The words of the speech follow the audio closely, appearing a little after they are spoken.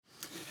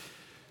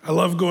I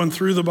love going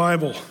through the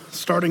Bible,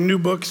 starting new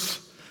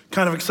books,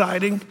 kind of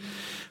exciting.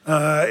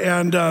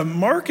 And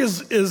Mark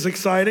is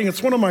exciting.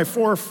 It's one of my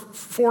four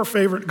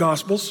favorite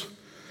Gospels.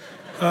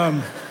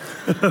 But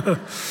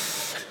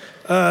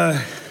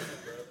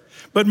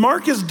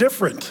Mark is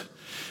different,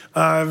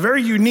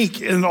 very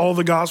unique in all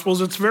the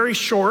Gospels. It's very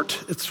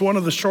short. It's one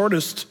of the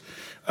shortest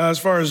as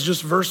far as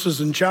just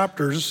verses and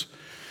chapters.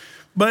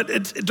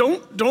 But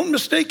don't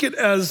mistake it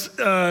as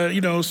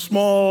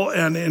small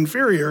and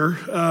inferior.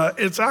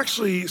 It's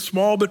actually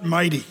small but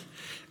mighty,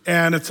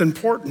 and it's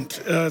important.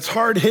 It's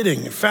hard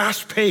hitting,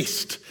 fast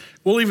paced.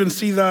 We'll even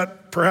see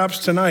that perhaps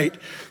tonight.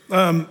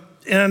 And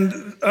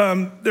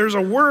there's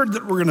a word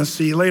that we're going to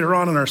see later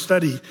on in our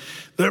study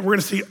that we're going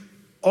to see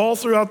all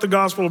throughout the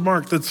Gospel of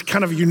Mark that's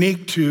kind of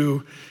unique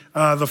to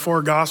the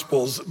four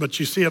Gospels, but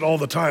you see it all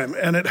the time.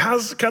 And it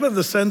has kind of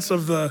the sense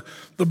of the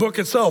book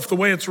itself, the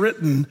way it's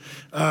written,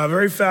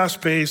 very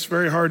fast-paced,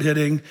 very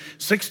hard-hitting,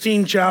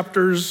 16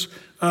 chapters.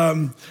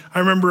 I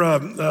remember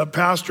a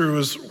pastor who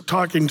was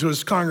talking to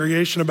his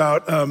congregation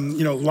about,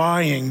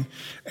 lying,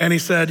 and he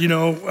said, he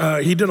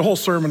did a whole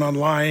sermon on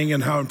lying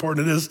and how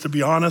important it is to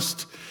be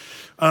honest.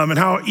 And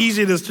how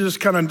easy it is to just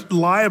kind of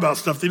lie about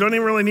stuff that you don't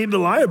even really need to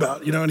lie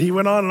about, and he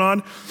went on and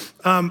on.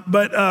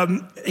 But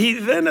he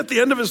then at the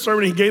end of his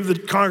sermon, he gave the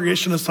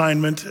congregation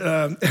assignment,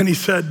 and he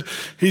said,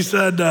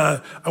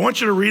 I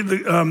want you to read the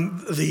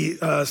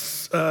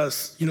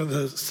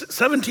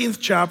 17th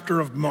chapter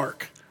of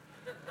Mark.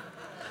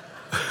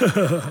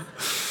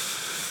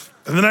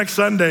 And the next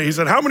Sunday, he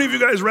said, how many of you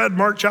guys read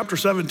Mark chapter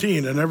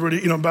 17? And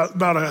everybody,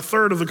 about a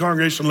third of the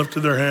congregation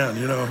lifted their hand,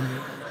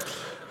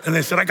 And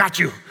they said, I got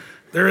you.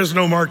 There is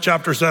no Mark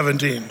chapter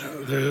 17.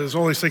 There's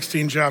only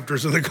 16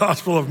 chapters in the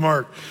Gospel of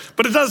Mark.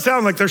 But it does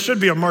sound like there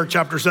should be a Mark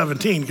chapter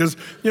 17 because,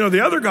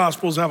 the other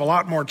Gospels have a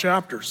lot more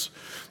chapters.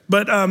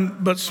 But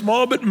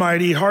small but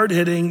mighty,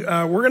 hard-hitting.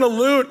 We're going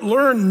to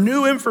learn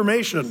new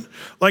information.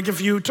 Like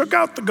if you took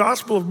out the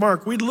Gospel of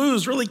Mark, we'd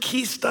lose really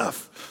key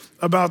stuff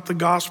about the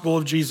gospel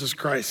of Jesus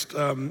Christ.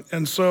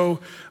 And so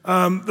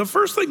the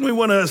first thing we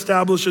want to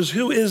establish is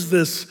who is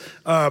this,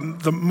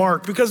 the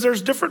Mark, because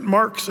there's different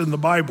Marks in the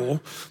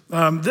Bible.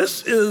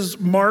 This is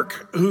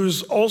Mark,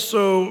 who's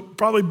also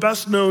probably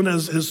best known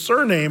as his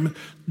surname,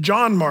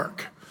 John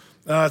Mark.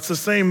 It's the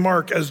same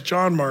Mark as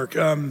John Mark.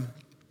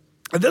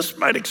 This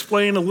might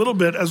explain a little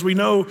bit as we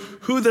know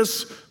who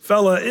this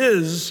fella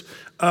is.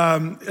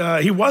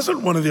 He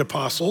wasn't one of the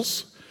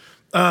apostles.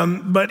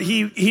 But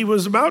he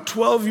was about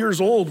 12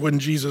 years old when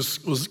Jesus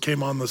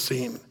came on the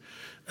scene.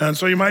 And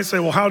so you might say,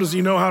 well, how does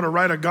he know how to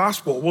write a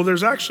gospel? Well,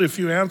 there's actually a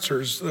few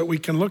answers that we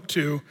can look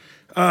to.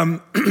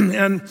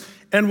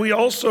 And we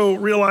also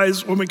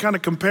realize when we kind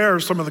of compare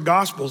some of the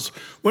gospels,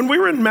 when we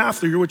were in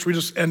Matthew, which we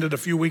just ended a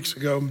few weeks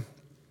ago,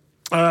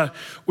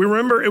 we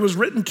remember it was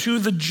written to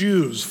the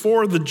Jews,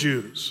 for the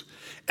Jews.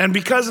 And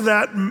because of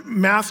that,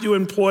 Matthew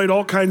employed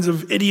all kinds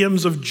of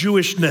idioms of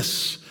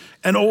Jewishness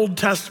and Old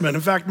Testament.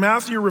 In fact,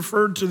 Matthew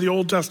referred to the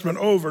Old Testament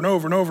over and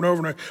over and over and over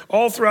and over.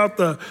 All throughout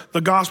the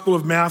Gospel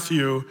of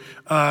Matthew,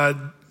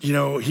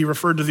 he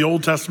referred to the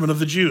Old Testament of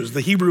the Jews,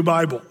 the Hebrew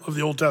Bible of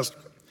the Old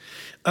Testament.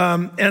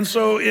 And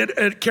so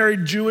it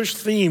carried Jewish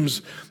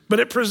themes,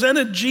 but it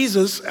presented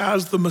Jesus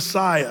as the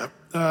Messiah,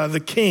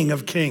 the King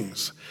of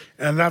Kings.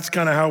 And that's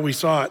kind of how we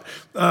saw it.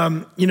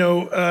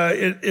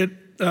 It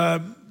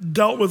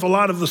dealt with a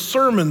lot of the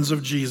sermons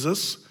of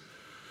Jesus.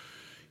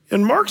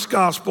 In Mark's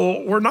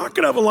gospel, we're not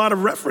going to have a lot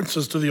of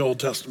references to the Old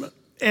Testament,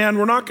 and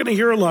we're not going to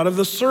hear a lot of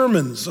the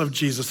sermons of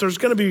Jesus. There's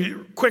going to be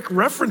quick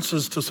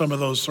references to some of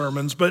those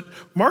sermons, but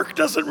Mark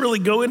doesn't really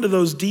go into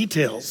those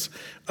details.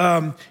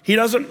 He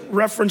doesn't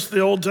reference the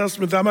Old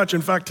Testament that much.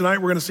 In fact, tonight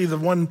we're going to see the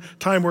one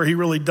time where he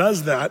really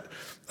does that.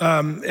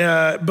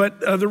 But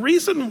the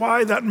reason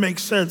why that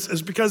makes sense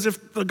is because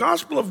if the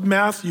Gospel of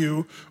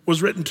Matthew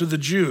was written to the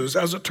Jews,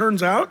 as it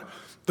turns out,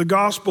 the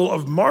Gospel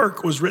of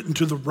Mark was written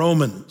to the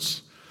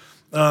Romans.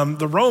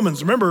 The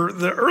Romans, remember,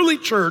 the early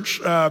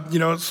church,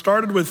 it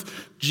started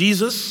with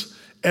Jesus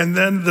and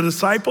then the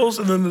disciples,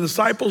 and then the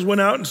disciples went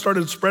out and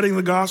started spreading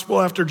the gospel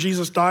after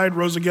Jesus died,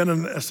 rose again,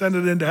 and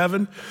ascended into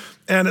heaven.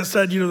 And it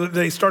said, that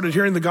they started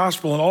hearing the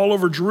gospel and all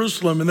over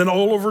Jerusalem and then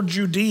all over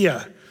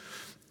Judea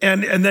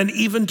and then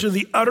even to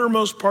the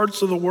uttermost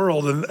parts of the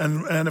world.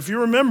 And if you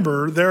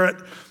remember, they're at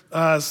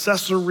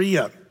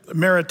Caesarea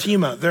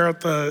Maritima, they're at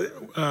the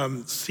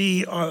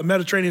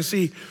Mediterranean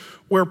Sea,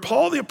 where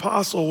Paul the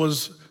Apostle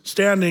was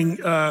standing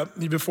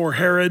before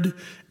Herod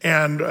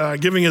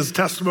and giving his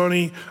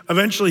testimony.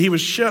 Eventually he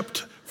was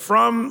shipped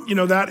from,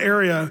 that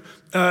area.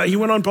 He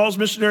went on Paul's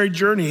missionary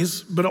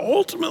journeys, but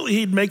ultimately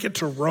he'd make it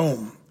to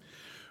Rome,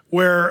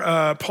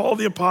 where Paul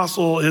the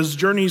Apostle, his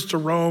journeys to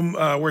Rome,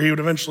 where he would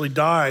eventually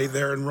die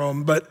there in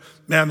Rome. But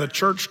man, the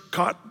church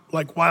caught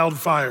like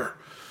wildfire.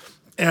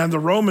 And the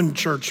Roman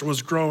church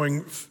was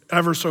growing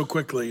ever so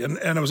quickly, and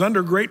it was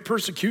under great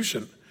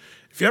persecution.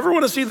 If you ever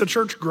want to see the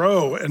church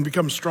grow and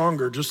become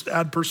stronger, just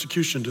add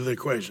persecution to the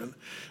equation.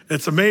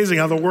 It's amazing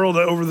how the world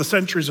over the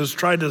centuries has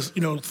tried to,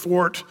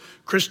 thwart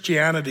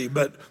Christianity,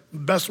 but the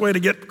best way to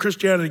get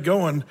Christianity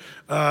going,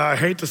 I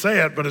hate to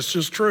say it, but it's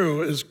just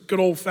true, is good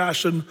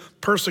old-fashioned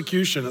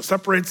persecution. It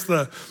separates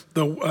the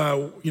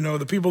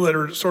people that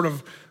are sort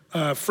of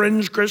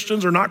fringe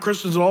Christians or not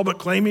Christians at all, but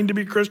claiming to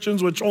be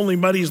Christians, which only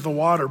muddies the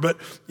water. But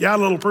yeah, a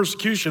little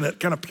persecution,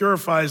 it kind of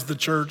purifies the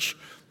church,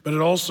 but it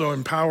also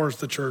empowers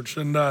the church.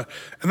 And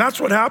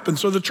that's what happened.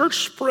 So the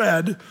church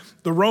spread.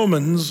 The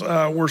Romans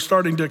were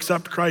starting to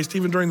accept Christ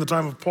even during the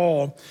time of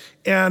Paul.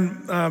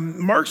 And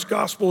Mark's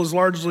gospel is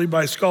largely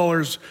by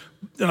scholars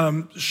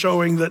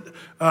showing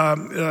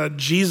that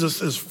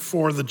Jesus is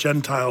for the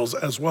Gentiles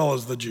as well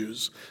as the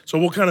Jews. So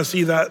we'll kind of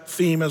see that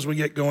theme as we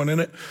get going in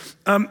it.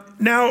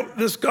 Now,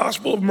 this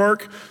gospel of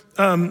Mark,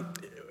 written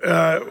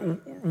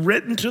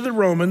to the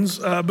Romans,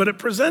 but it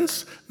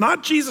presents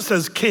not Jesus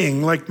as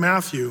king like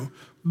Matthew,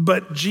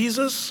 but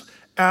Jesus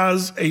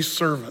as a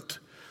servant.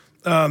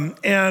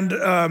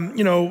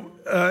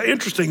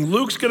 Interesting,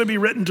 Luke's gonna be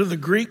written to the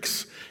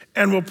Greeks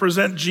and will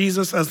present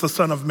Jesus as the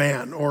Son of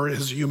Man or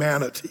his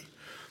humanity.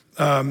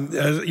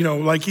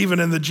 Like even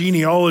in the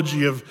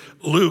genealogy of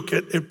Luke,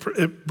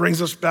 it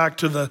brings us back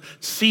to the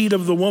seed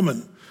of the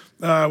woman.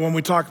 When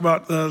we talk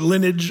about the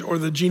lineage or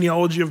the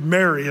genealogy of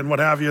Mary and what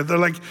have you, they're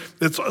like,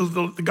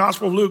 the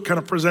Gospel of Luke kind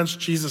of presents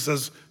Jesus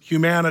as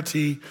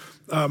humanity.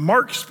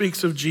 Mark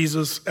speaks of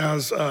Jesus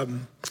as a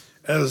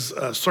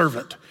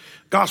servant.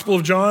 Gospel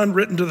of John,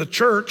 written to the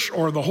church,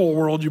 or the whole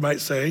world, you might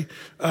say,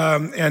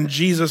 and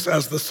Jesus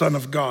as the Son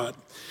of God.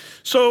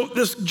 So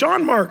this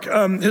John Mark,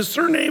 his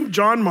surname,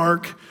 John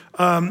Mark,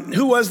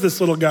 who was this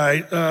little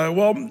guy?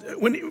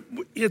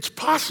 It's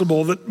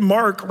possible that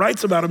Mark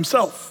writes about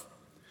himself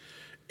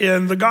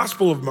in the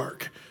Gospel of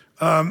Mark.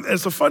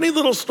 It's a funny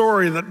little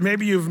story that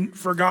maybe you've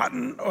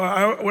forgotten.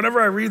 Whenever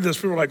I read this,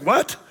 people are like,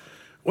 what?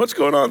 What's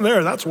going on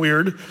there? That's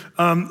weird.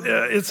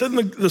 It's in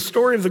the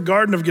story of the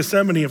Garden of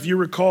Gethsemane, if you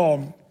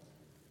recall.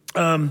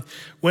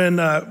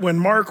 When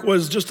Mark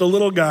was just a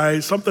little guy,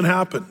 something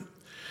happened.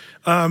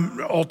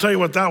 I'll tell you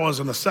what that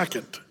was in a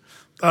second.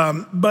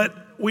 But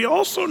we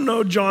also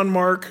know John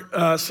Mark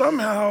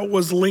somehow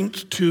was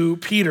linked to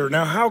Peter.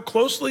 Now, how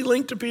closely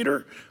linked to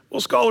Peter?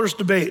 Well, scholars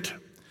debate.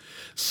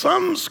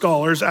 Some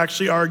scholars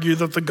actually argue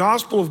that the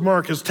Gospel of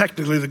Mark is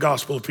technically the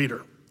Gospel of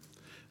Peter.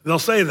 They'll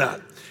say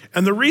that.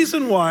 And the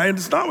reason why, and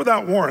it's not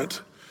without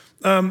warrant,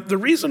 the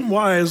reason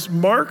why is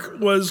Mark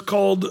was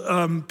called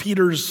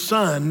Peter's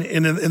son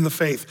in the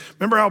faith.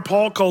 Remember how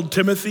Paul called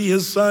Timothy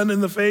his son in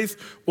the faith?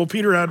 Well,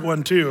 Peter had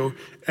one too.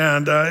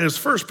 And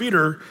it's 1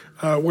 Peter,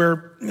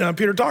 where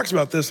Peter talks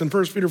about this in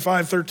 1 Peter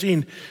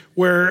 5:13,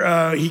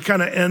 where he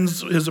kind of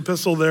ends his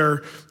epistle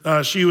there.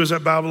 She who is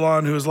at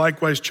Babylon, who is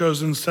likewise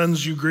chosen,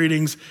 sends you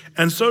greetings.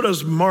 And so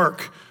does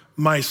Mark,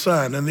 my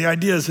son. And the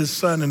idea is his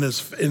son in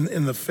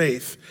the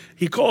faith.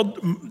 He called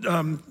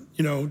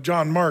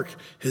John Mark,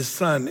 his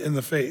son in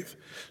the faith.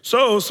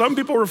 So some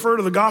people refer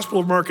to the Gospel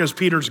of Mark as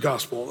Peter's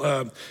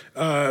gospel,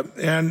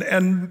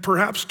 and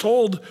perhaps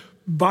told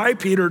by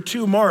Peter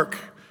to Mark.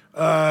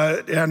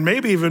 And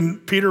maybe even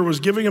Peter was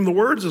giving him the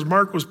words as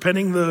Mark was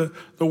penning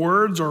the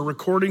words or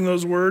recording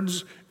those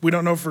words. We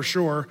don't know for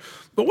sure.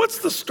 But what's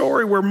the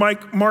story where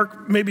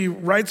Mark maybe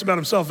writes about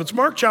himself? It's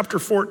Mark chapter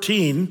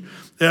 14.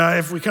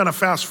 If we kind of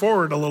fast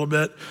forward a little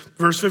bit,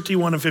 verse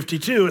 51 and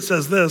 52, it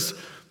says this,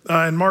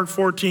 in Mark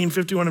 14,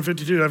 51 and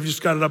 52, I've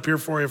just got it up here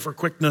for you for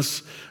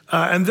quickness.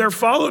 And there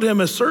followed him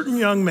a certain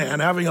young man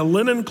having a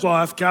linen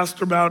cloth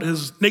cast about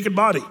his naked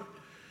body.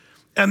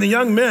 And the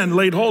young men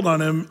laid hold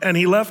on him, and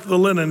he left the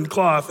linen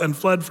cloth and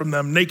fled from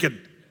them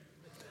naked.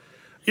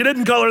 You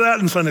didn't color that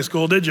in Sunday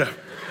school, did you?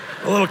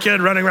 A little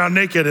kid running around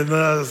naked in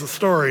the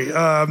story.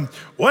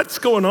 What's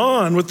going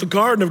on with the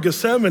Garden of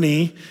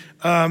Gethsemane?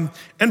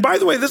 And by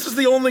the way, this is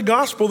the only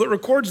gospel that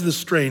records this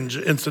strange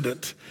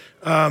incident.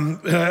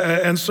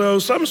 And so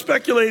some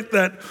speculate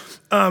that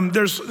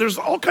there's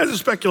all kinds of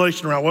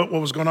speculation around what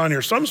was going on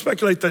here. Some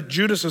speculate that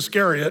Judas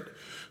Iscariot,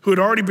 who had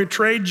already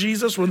betrayed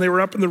Jesus when they were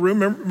up in the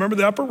room, remember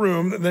the upper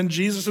room, and then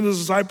Jesus and his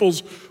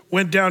disciples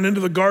went down into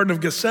the Garden of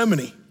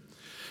Gethsemane.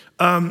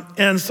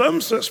 And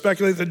some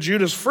speculate that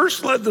Judas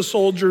first led the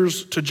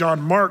soldiers to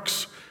John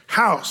Mark's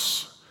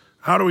house.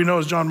 How do we know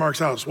it's John Mark's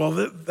house?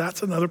 Well,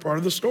 that's another part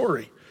of the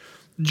story.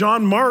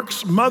 John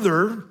Mark's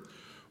mother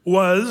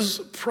was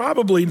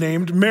probably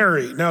named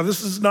Mary. Now,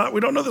 this is not,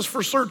 we don't know this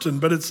for certain,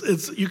 but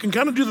it's you can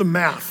kind of do the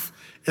math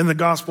in the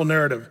gospel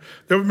narrative.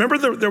 Remember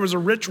there was a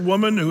rich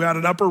woman who had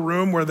an upper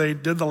room where they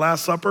did the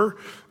Last Supper?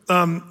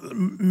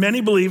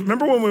 Many believe,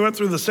 remember when we went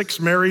through the 6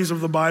 Marys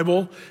of the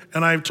Bible?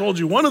 And I've told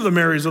you one of the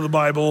Marys of the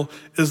Bible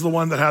is the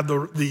one that had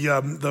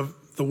the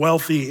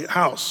wealthy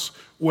house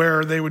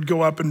where they would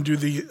go up and do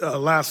the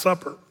Last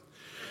Supper.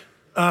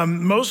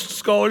 Most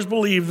scholars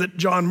believe that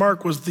John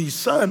Mark was the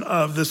son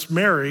of this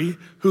Mary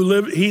who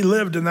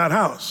lived in that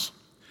house.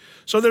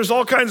 So there's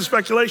all kinds of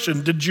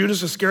speculation. Did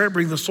Judas Iscariot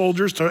bring the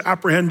soldiers to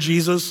apprehend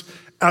Jesus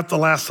at the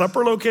Last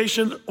Supper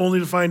location only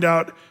to find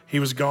out he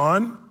was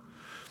gone?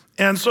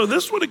 And so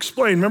this would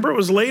explain, remember it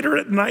was later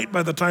at night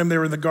by the time they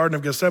were in the Garden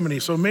of Gethsemane.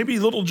 So maybe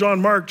little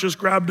John Mark just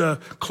grabbed a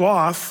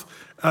cloth,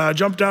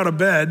 jumped out of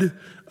bed,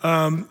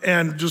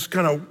 and just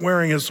kind of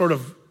wearing his sort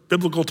of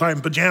biblical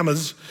time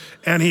pajamas,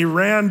 and he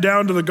ran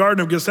down to the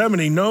Garden of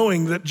Gethsemane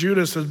knowing that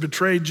Judas had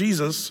betrayed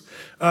Jesus.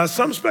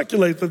 Some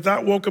speculate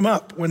that woke him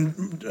up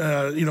when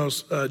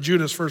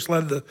Judas first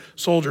led the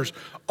soldiers.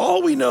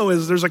 All we know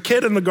is there's a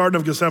kid in the Garden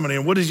of Gethsemane,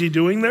 and what is he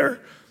doing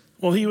there?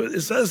 Well,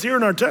 it says here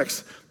in our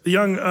text, the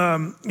young,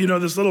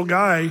 this little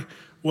guy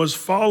was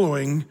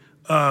following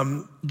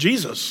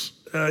Jesus,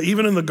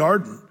 even in the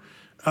garden.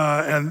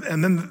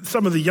 And then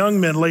some of the young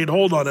men laid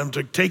hold on him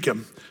to take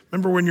him.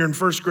 Remember when you're in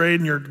first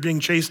grade and you're being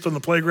chased on the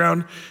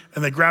playground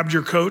and they grabbed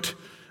your coat?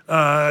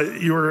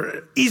 You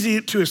were easy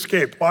to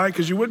escape. Why?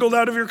 Because you wiggled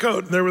out of your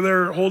coat and they were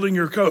there holding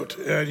your coat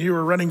and you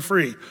were running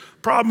free.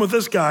 Problem with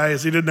this guy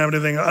is he didn't have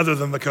anything other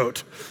than the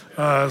coat.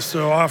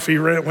 So off he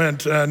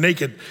went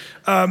naked.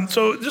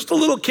 So just a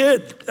little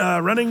kid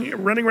running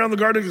around the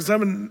Garden of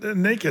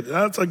Gethsemane naked.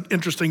 That's an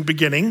interesting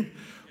beginning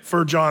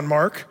for John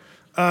Mark.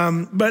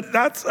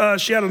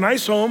 But she had a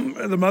nice home,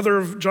 the mother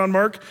of John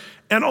Mark.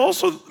 And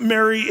also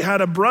Mary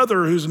had a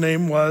brother whose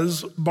name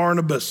was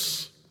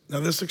Barnabas. Now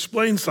this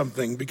explains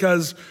something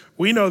because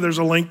we know there's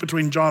a link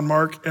between John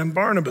Mark and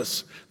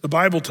Barnabas. The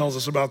Bible tells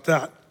us about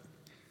that.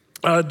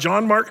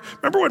 John Mark,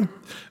 remember when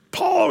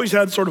Paul always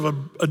had sort of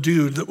a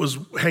dude that was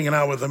hanging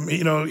out with him.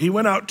 He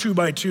went out 2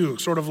 by 2,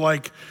 sort of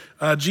like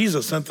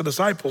Jesus sent the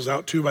disciples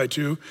out 2 by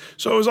 2.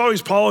 So it was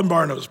always Paul and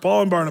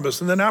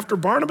Barnabas. And then after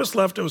Barnabas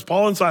left, it was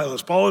Paul and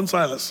Silas.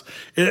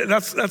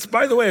 That's,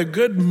 by the way, a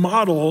good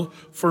model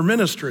for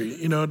ministry,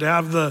 to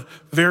have the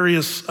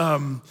various,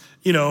 people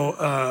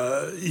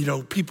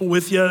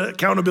with you.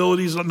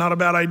 Accountability is not a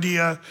bad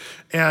idea.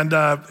 And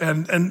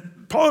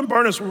Paul and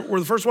Barnabas were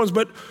the first ones,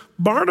 but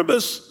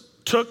Barnabas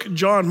took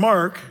John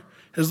Mark,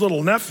 his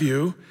little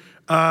nephew,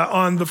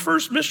 on the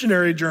first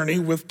missionary journey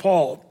with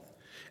Paul.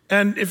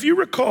 And if you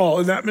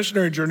recall, in that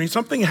missionary journey,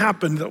 something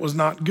happened that was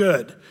not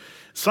good.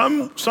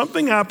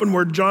 Something happened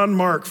where John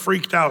Mark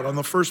freaked out on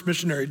the first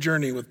missionary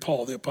journey with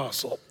Paul, the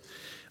apostle,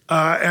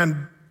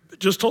 and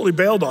just totally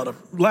bailed on him,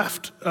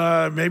 left.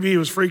 Maybe he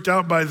was freaked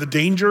out by the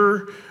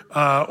danger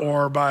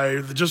or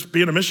by just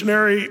being a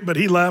missionary, but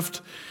he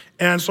left.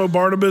 And so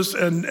Barnabas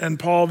and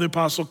Paul, the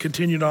apostle,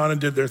 continued on and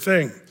did their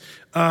thing.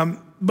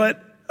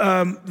 But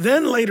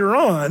then later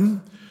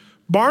on,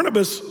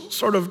 Barnabas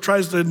sort of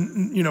tries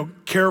to,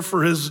 care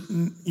for his,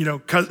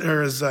 cousin,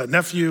 or his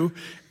nephew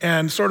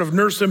and sort of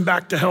nurse him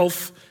back to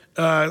health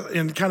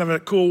in kind of a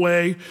cool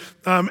way.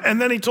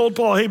 And then he told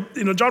Paul, hey,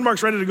 John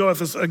Mark's ready to go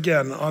with us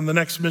again on the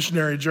next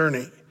missionary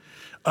journey.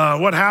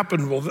 What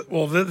happened?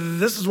 Well,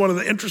 this is one of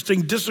the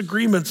interesting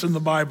disagreements in the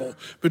Bible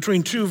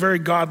between two very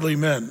godly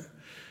men.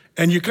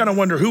 And you kind of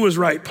wonder who was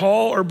right,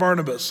 Paul or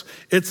Barnabas.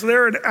 It's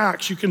there in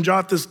Acts. You can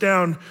jot this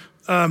down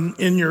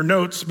in your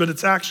notes, but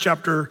it's Acts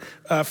chapter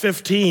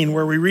 15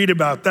 where we read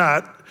about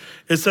that.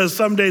 It says,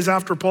 some days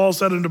after Paul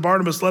said unto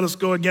Barnabas, let us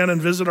go again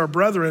and visit our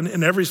brethren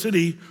in every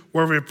city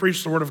where we have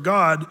preached the word of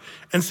God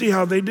and see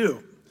how they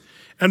do.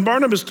 And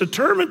Barnabas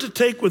determined to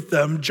take with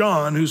them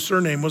John, whose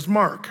surname was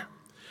Mark.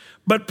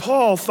 But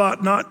Paul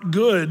thought not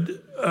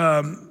good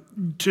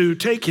to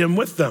take him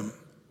with them,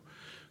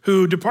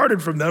 who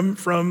departed from them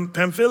from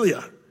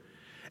Pamphylia,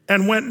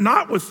 and went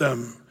not with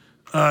them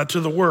to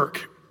the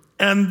work.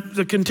 And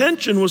the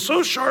contention was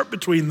so sharp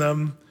between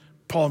them,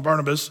 Paul and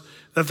Barnabas,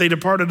 that they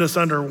departed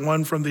asunder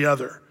one from the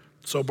other.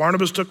 So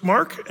Barnabas took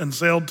Mark and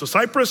sailed to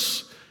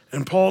Cyprus,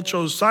 and Paul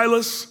chose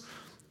Silas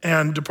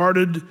and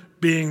departed,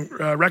 being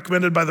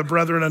recommended by the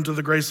brethren unto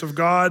the grace of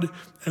God.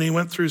 And he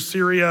went through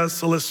Syria,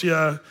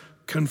 Cilicia,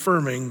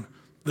 confirming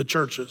the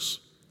churches.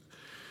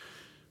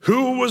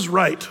 Who was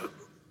right?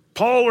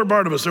 Paul or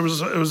Barnabas? It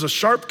was a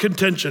sharp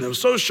contention. It was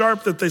so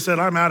sharp that they said,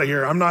 I'm out of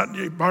here. I'm not,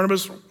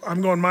 Barnabas,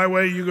 I'm going my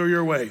way, you go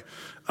your way.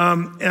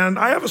 And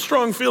I have a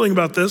strong feeling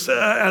about this.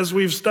 As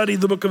we've studied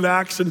the book of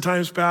Acts in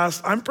times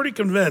past, I'm pretty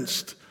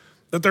convinced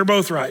that they're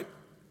both right.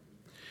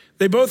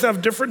 They both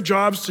have different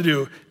jobs to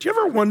do. Do you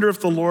ever wonder if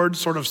the Lord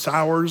sort of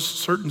sours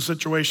certain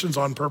situations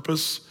on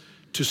purpose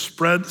to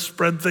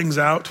spread things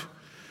out,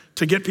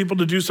 to get people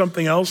to do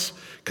something else?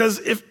 Because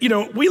if,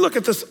 we look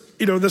at this,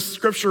 this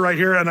scripture right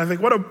here, and I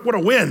think, what a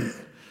win.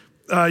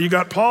 You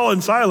got Paul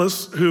and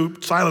Silas, who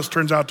Silas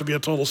turns out to be a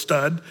total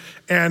stud,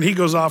 and he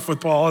goes off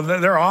with Paul,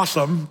 and they're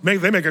awesome.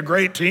 They make a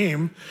great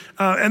team.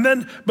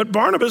 But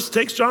Barnabas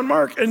takes John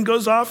Mark and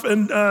goes off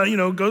and,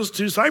 goes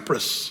to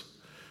Cyprus.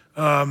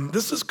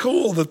 This is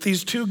cool that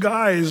these two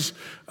guys,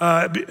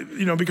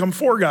 become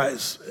four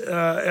guys.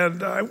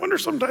 And I wonder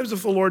sometimes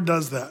if the Lord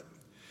does that.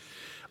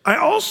 I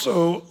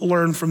also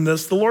learned from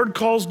this, the Lord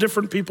calls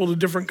different people to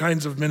different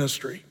kinds of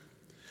ministry.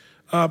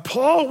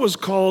 Paul was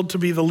called to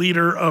be the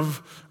leader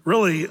of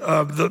really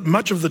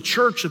much of the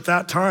church at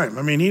that time.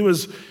 I mean, he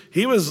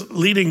was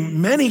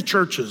leading many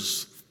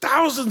churches.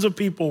 Thousands of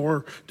people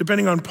were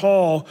depending on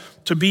Paul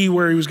to be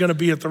where he was going to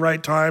be at the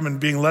right time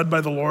and being led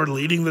by the Lord,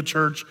 leading the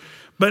church.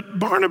 But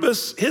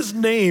Barnabas, his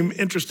name,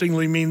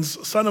 interestingly,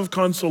 means son of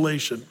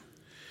consolation.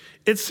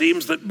 It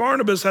seems that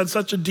Barnabas had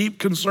such a deep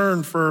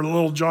concern for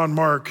little John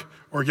Mark,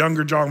 or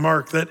younger John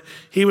Mark, that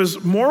he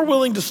was more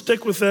willing to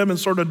stick with them and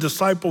sort of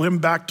disciple him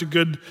back to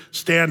good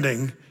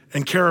standing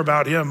and care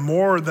about him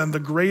more than the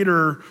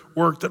greater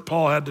work that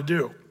Paul had to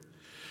do.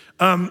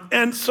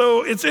 And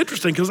so it's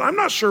interesting because I'm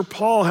not sure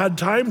Paul had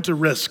time to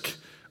risk,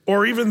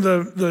 or even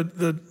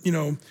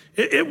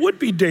it would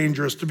be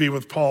dangerous to be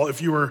with Paul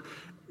if you were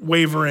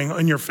wavering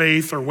on your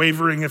faith or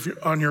wavering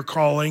on your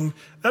calling.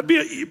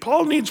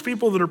 Paul needs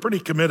people that are pretty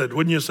committed,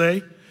 wouldn't you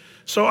say?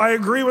 So I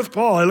agree with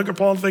Paul. I look at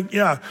Paul and think,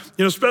 yeah,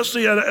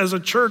 especially as a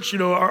church,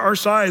 our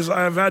size,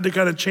 I've had to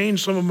kind of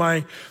change some of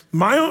my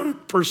own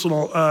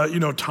personal,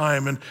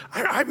 time. And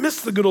I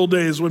miss the good old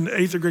days when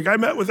Eighth Greek, I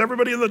met with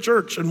everybody in the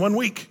church in 1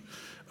 week.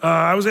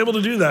 I was able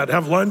to do that,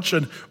 have lunch,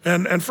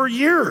 and for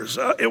years.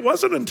 It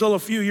wasn't until a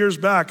few years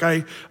back,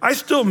 I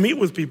still meet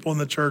with people in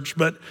the church,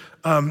 but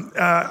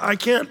I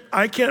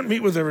can't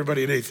meet with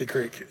everybody at Eighth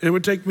Creek. It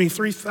would take me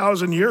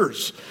 3,000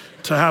 years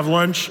to have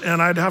lunch, and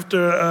I'd have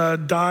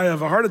to die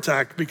of a heart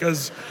attack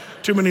because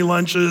too many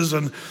lunches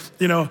and,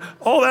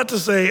 all that to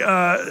say,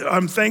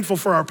 I'm thankful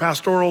for our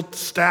pastoral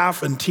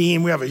staff and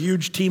team. We have a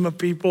huge team of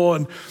people,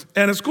 and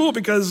it's cool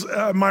because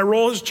my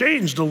role has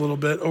changed a little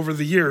bit over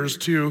the years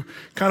to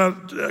kind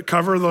of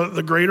cover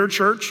the greater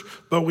church,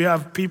 but we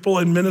have people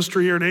in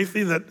ministry here at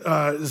Athey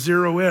that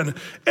zero in. And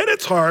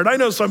it's hard. I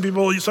know some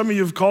of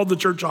you have called the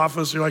church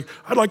office, you're like,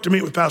 I'd like to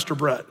meet with Pastor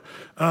Brett.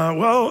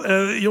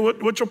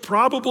 What you'll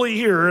probably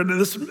hear, and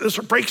this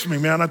breaks me,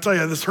 man. I tell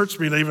you, this hurts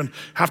me to even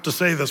have to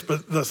say this,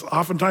 but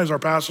oftentimes our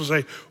pastors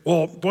say,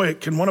 well, boy,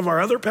 can one of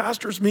our other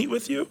pastors meet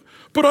with you?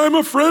 But I'm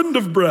a friend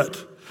of Brett.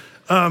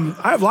 I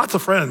have lots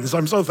of friends.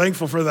 I'm so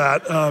thankful for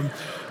that.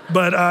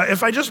 But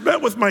if I just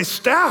met with my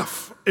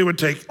staff, it would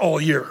take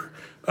all year.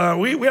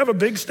 We have a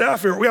big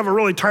staff here. We have a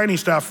really tiny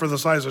staff for the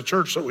size of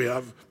church that we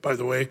have, by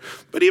the way.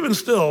 But even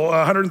still,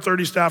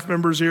 130 staff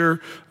members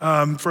here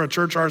for a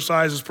church our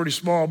size is pretty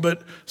small.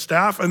 But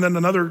staff and then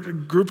another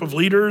group of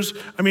leaders.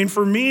 I mean,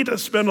 for me to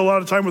spend a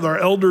lot of time with our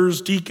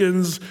elders,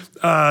 deacons,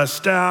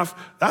 staff,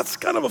 that's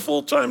kind of a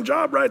full-time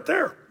job right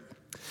there.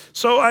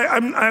 So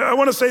I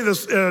want to say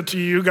this to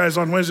you guys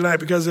on Wednesday night,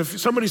 because if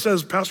somebody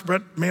says, Pastor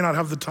Brett may not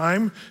have the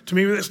time to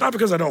meet with, it's not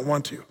because I don't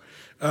want to.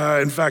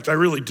 In fact, I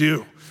really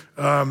do.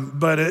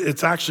 But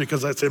it's actually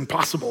because it's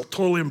impossible,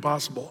 totally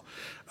impossible.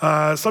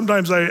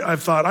 Sometimes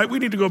I've thought, we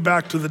need to go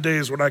back to the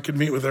days when I could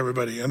meet with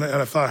everybody. And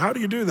I thought, how do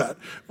you do that?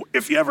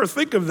 If you ever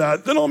think of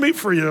that, then I'll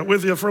meet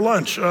with you for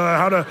lunch,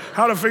 how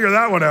to figure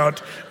that one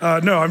out.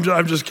 No,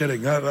 I'm just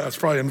kidding. That's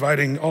probably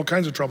inviting all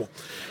kinds of trouble.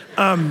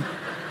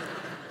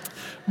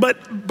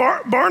 But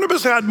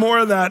Barnabas had more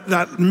of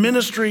that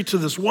ministry to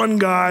this one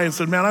guy and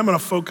said, man, I'm going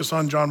to focus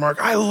on John Mark.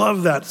 I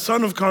love that,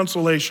 son of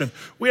consolation.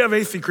 We have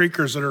Athey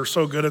Creekers that are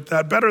so good at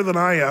that, better than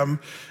I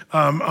am,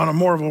 on a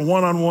more of a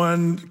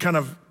one-on-one kind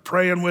of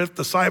praying with,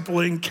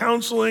 discipling,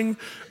 counseling,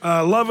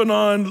 loving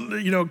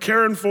on,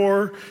 caring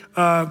for.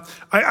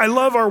 I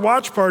love our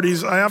watch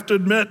parties. I have to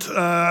admit,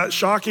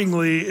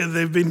 shockingly,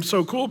 they've been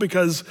so cool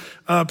because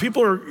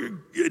people are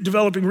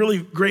developing really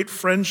great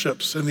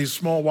friendships in these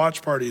small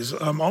watch parties,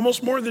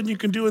 almost more than you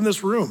can do in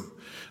this room.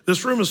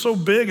 This room is so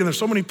big and there's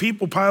so many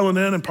people piling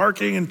in and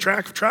parking and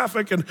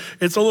traffic, and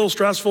it's a little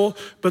stressful,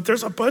 but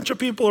there's a bunch of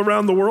people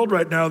around the world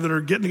right now that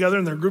are getting together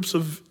in their groups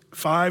of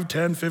 5,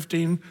 10,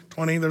 15,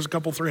 20, there's a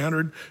couple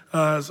 300.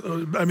 There's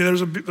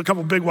a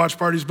couple big watch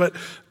parties, but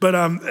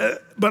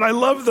I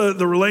love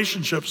the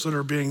relationships that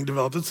are being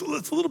developed. It's a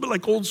little bit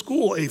like old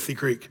school Athey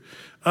Creek.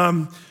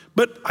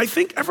 But I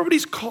think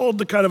everybody's called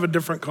to kind of a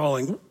different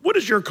calling. What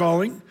is your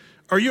calling?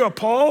 Are you a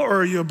Paul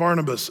or are you a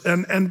Barnabas?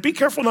 And be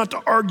careful not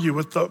to argue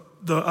with the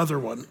other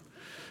one.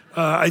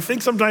 I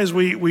think sometimes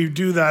we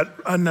do that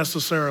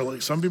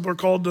unnecessarily. Some people are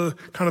called to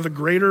kind of the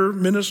greater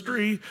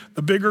ministry,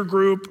 the bigger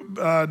group,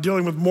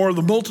 dealing with more of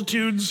the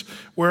multitudes,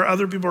 where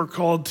other people are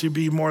called to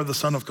be more the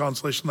son of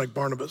consolation like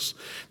Barnabas.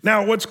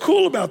 Now, what's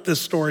cool about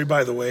this story,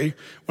 by the way,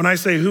 when I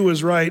say who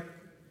is right,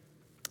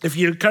 if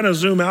you kind of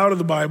zoom out of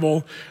the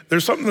Bible,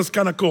 there's something that's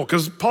kind of cool,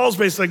 because Paul's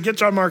basically like, get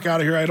John Mark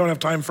out of here. I don't have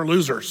time for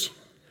losers.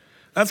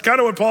 That's kind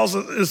of what Paul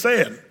is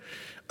saying.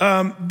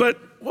 But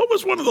what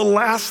was one of the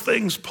last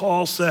things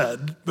Paul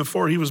said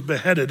before he was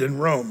beheaded in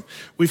Rome?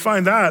 We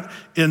find that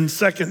in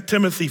 2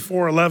 Timothy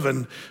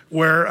 4:11,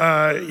 where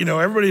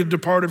everybody had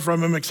departed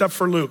from him except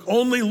for Luke.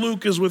 Only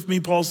Luke is with me,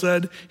 Paul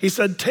said. He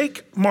said,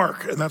 take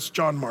Mark, and that's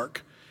John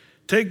Mark.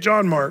 Take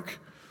John Mark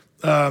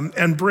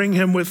and bring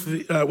him with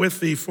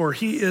thee, for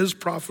he is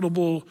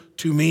profitable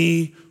to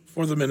me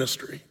for the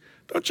ministry.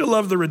 Don't you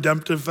love the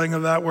redemptive thing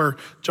of that, where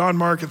John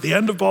Mark, at the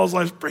end of Paul's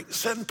life,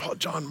 send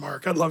John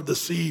Mark. I'd love to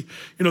see.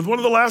 One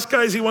of the last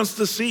guys he wants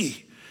to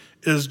see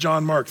is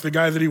John Mark, the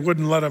guy that he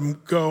wouldn't let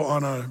him go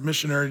on a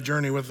missionary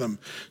journey with him.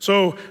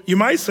 So you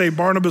might say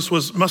Barnabas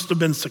must have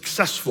been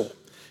successful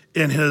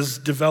in his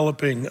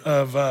developing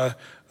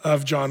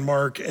of John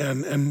Mark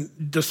and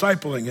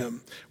discipling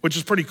him, which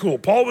is pretty cool.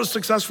 Paul was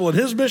successful in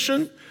his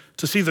mission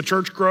to see the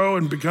church grow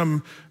and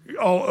become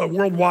all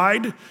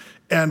worldwide.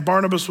 and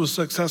Barnabas was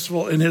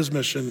successful in his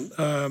mission.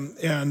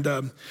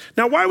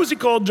 Now, why was he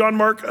called John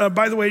Mark?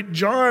 By the way,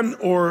 John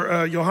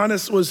or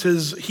Johannes was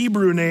his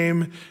Hebrew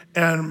name,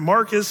 and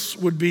Marcus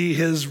would be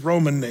his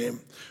Roman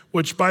name,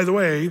 which, by the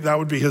way, that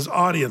would be his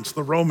audience,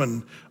 the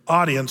Roman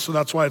audience. So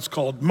that's why it's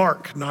called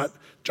Mark, not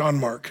John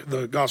Mark,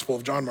 the Gospel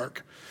of John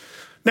Mark.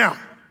 Now,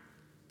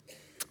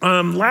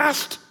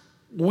 last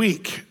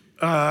week,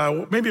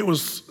 maybe it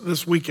was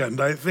this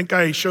weekend, I think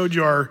I showed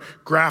you our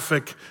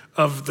graphic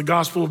of the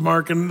Gospel of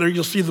Mark, and there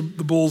you'll see the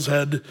bull's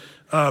head.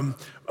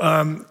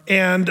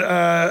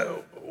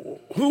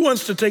 Who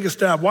wants to take a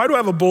stab? Why do I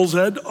have a bull's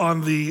head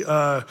on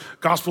the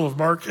Gospel of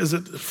Mark? Is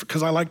it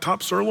because I like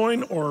top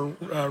sirloin or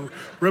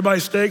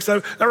ribeye steaks?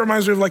 That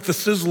reminds me of like the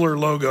Sizzler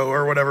logo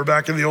or whatever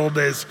back in the old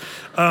days.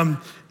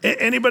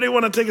 Anybody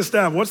want to take a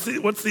stab? What's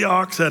the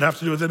ox head have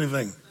to do with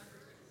anything?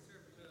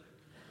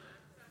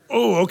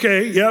 Oh,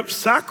 okay, yep,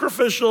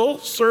 sacrificial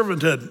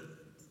servanthood.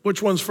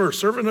 Which one's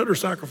first, servanthood or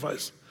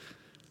sacrifice?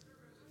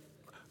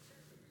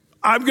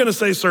 I'm gonna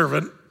say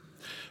servant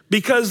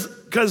because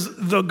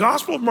the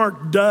Gospel of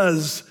Mark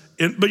does,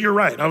 but you're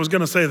right, I was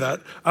gonna say that.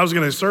 I was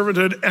gonna say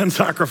servanthood and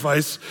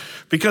sacrifice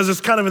because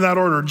it's kind of in that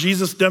order.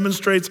 Jesus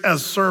demonstrates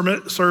as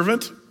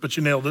servant, but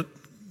you nailed it.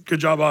 Good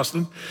job,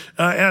 Austin.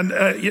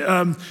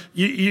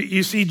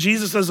 You see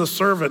Jesus as a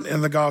servant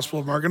in the Gospel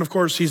of Mark. And of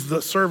course, he's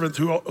the servant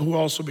who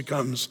also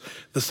becomes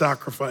the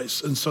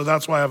sacrifice. And so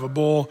that's why I have a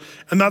bull.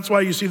 And that's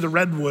why you see the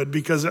redwood,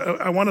 because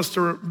I want us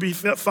to be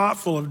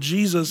thoughtful of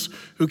Jesus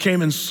who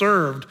came and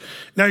served.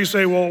 Now you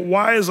say, well,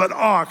 why is an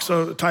ox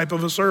a type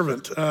of a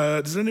servant?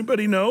 Does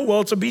anybody know?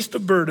 Well, it's a beast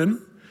of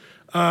burden.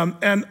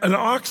 And an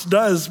ox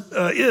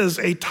is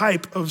a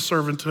type of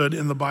servanthood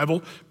in the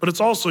Bible, but it's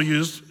also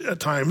used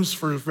at times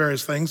for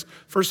various things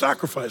for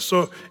sacrifice.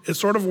 So it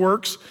sort of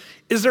works.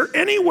 Is there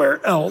anywhere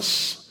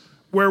else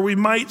where we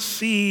might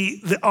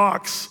see the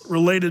ox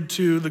related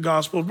to the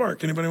Gospel of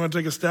Mark? Anybody want to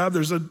take a stab?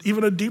 There's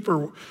even a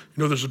deeper,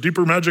 there's a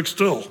deeper magic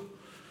still.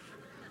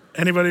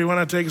 Anybody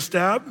want to take a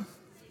stab?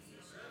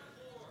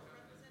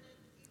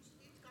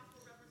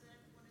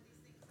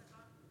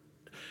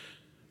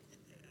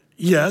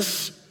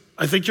 Yes.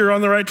 I think you're on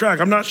the right track.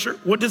 I'm not sure.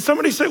 What did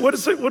somebody say? What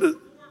is it?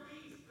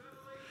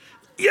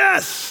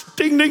 Yes.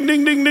 Ding, ding,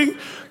 ding, ding, ding.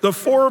 The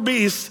four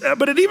beasts.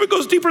 But it even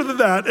goes deeper than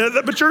that.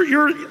 But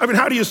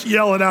how do you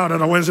yell it out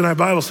on a Wednesday night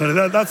Bible study?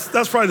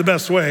 That's probably the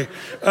best way.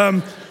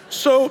 I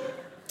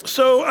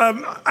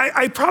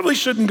probably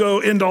shouldn't go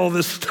into all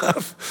this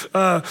stuff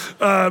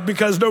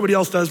because nobody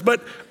else does.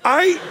 But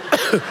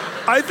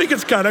I think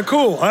it's kind of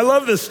cool. I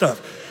love this stuff.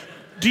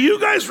 Do you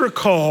guys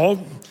recall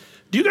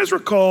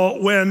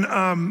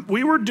when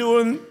we were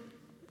doing,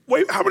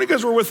 how many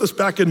guys were with us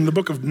back in the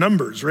book of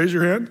Numbers? Raise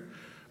your hand.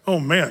 Oh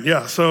man,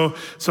 yeah. So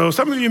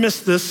some of you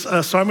missed this,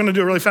 so I'm gonna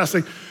do a really fast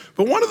thing.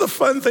 But one of the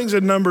fun things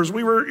in Numbers,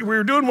 we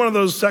were doing one of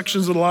those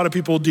sections that a lot of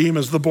people deem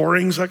as the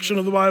boring section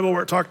of the Bible,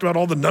 where it talked about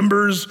all the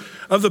numbers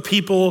of the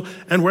people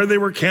and where they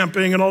were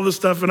camping and all this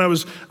stuff. And I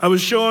was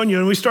showing you,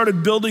 and we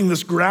started building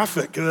this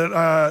graphic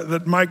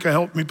that Micah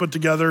helped me put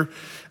together.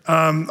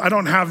 I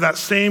don't have that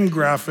same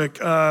graphic.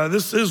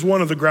 This is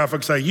one of the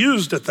graphics I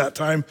used at that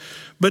time.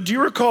 But do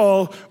you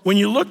recall when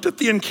you looked at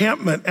the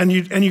encampment and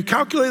you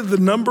calculated the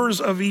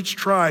numbers of each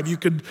tribe, you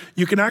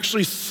can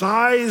actually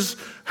size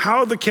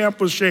how the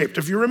camp was shaped.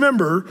 If you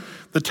remember,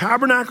 the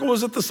tabernacle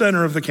was at the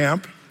center of the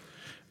camp.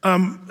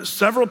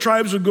 Several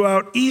tribes would go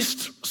out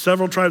east,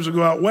 several tribes would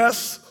go out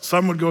west,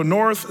 some would go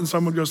north, and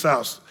some would go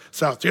south.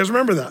 Do you guys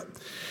remember that?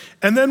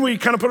 And then we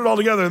kind of put it all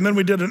together, and then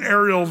we did an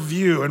aerial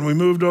view, and we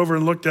moved over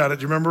and looked at it.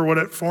 Do you remember what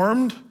it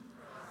formed?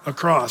 A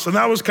cross. And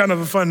that was kind of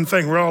a fun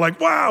thing. We're all like,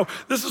 wow,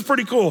 this is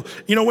pretty cool.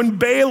 When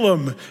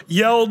Balaam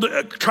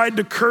tried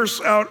to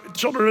curse out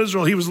children of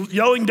Israel, he was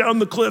yelling down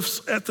the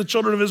cliffs at the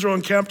children of Israel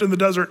encamped in the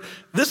desert.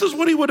 This is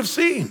what he would have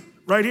seen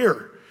right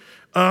here.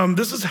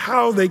 This is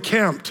how they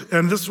camped.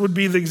 And this would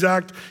be the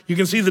exact, you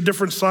can see the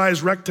different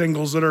size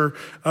rectangles that are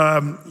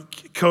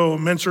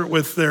commensurate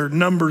with their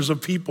numbers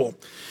of people.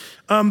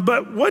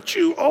 But what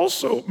you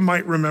also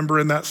might remember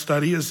in that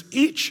study is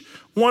each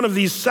one of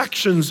these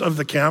sections of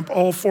the camp,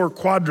 all four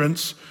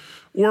quadrants,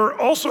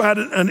 also had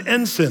an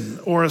ensign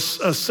or a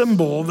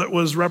symbol that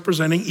was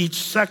representing each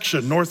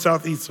section, north,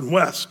 south, east, and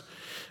west.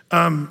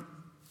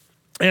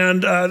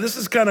 This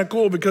is kind of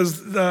cool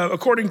because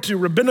according to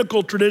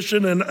rabbinical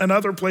tradition and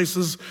other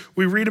places,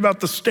 we read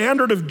about the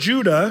standard of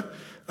Judah,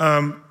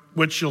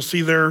 which you'll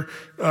see there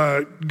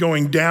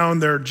going down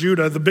there,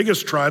 Judah, the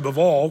biggest tribe of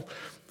all.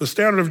 The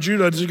standard of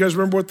Judah, do you guys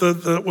remember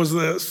what was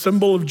the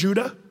symbol of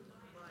Judah?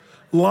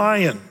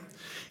 Lion.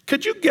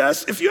 Could you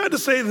guess, if you had to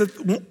say that,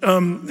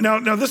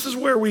 now this is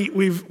where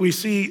we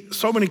see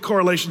so many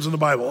correlations in the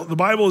Bible. The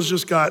Bible has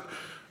just got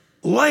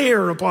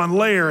layer upon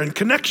layer and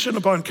connection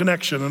upon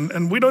connection,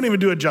 and we don't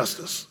even do it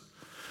justice.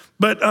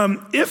 But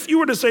if you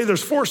were to say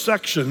there's four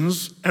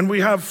sections and we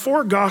have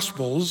four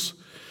gospels,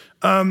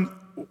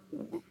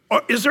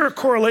 is there a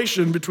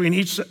correlation between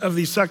each of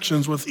these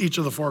sections with each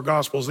of the four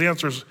gospels? The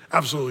answer is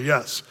absolutely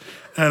yes,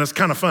 and it's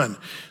kind of fun.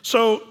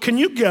 So can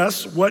you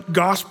guess what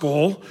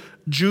gospel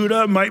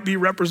Judah might be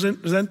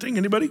representing?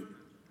 Anybody?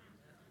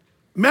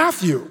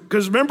 Matthew,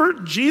 because remember,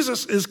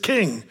 Jesus is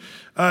king.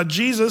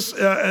 Jesus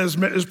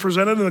is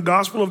presented in the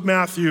Gospel of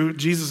Matthew,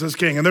 Jesus is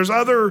king. And there's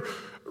other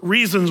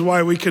reasons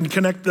why we can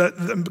connect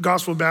the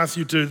Gospel of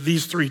Matthew to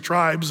these three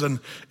tribes, and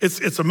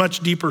it's a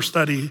much deeper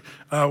study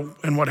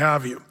and what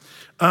have you.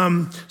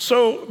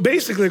 So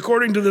basically,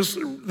 according to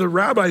the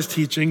rabbi's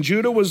teaching,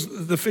 Judah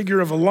was the figure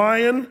of a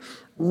lion.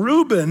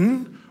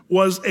 Reuben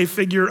was a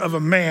figure of a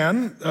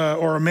man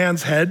or a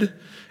man's head,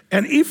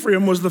 and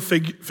Ephraim was the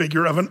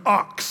figure of an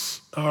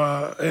ox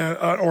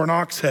or an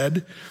ox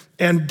head,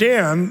 and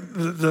Dan,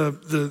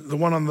 the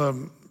one on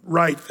the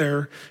right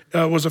there,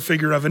 was a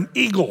figure of an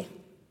eagle.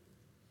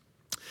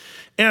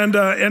 And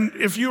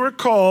if you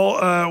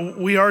recall,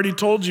 we already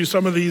told you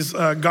some of these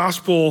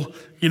gospel,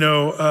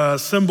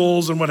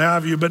 symbols and what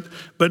have you.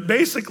 But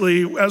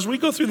basically, as we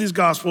go through these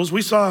gospels,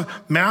 we saw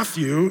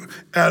Matthew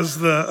as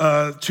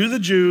to the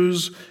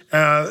Jews,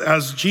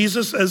 as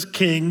Jesus as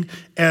king.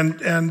 And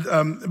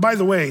by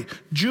the way,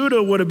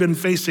 Judah would have been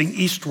facing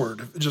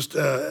eastward. Just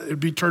it'd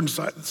be turned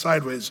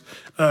sideways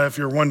if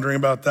you're wondering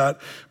about that.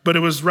 But it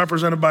was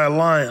represented by a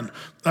lion.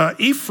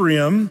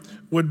 Ephraim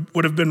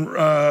would have been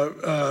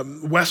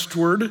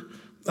westward.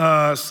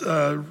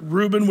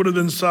 Reuben would have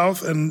been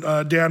south,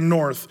 and Dan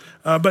north.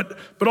 But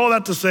all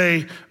that to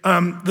say,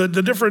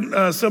 the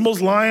different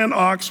symbols: lion,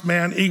 ox,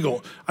 man,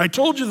 eagle. I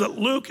told you that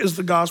Luke is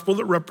the gospel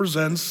that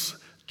represents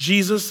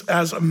Jesus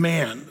as a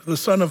man, the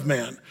Son of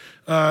Man.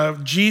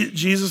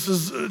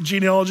 Jesus'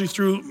 genealogy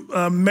through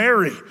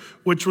Mary,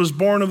 which was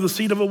born of the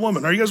seed of a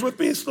woman. Are you guys with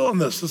me still on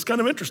this? It's kind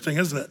of interesting,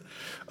 isn't it?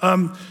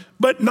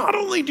 But not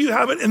only do you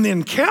have it in the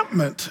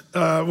encampment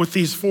with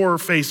these four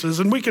faces,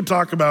 and we could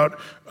talk about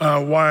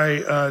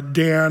why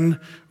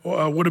Dan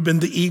would have been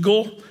the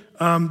eagle,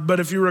 but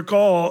if you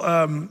recall,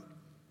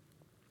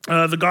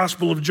 the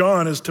Gospel of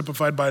John is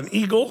typified by an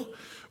eagle,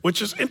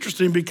 which is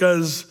interesting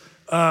because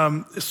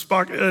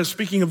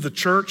speaking of the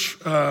church,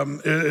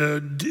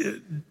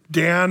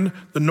 Dan,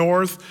 the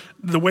north,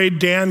 the way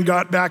Dan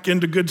got back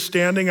into good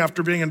standing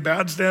after being in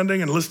bad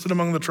standing and listed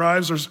among the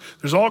tribes,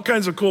 there's all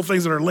kinds of cool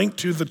things that are linked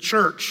to the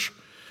church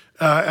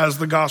as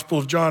the Gospel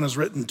of John is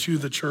written to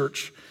the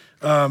church.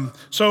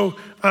 So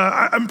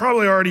I'm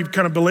probably already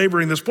kind of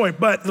belaboring this point,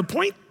 but the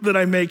point that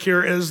I make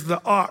here is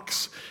the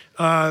ox,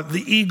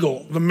 the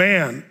eagle, the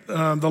man,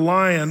 the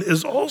lion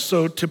is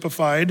also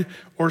typified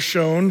or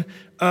shown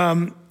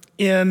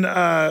in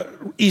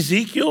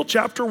Ezekiel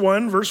chapter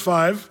 1, verse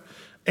 5,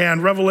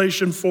 and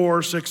Revelation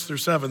 4, 6 through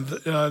 7.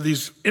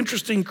 These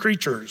interesting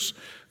creatures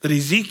that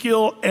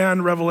Ezekiel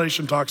and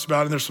Revelation talks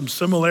about, and there's some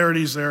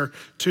similarities there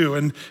too.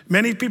 And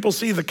many people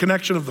see the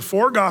connection of the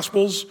four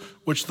gospels,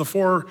 with the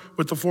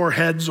four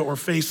heads or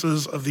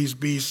faces of these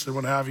beasts and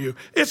what have you.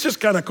 It's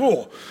just kind of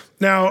cool.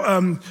 Now,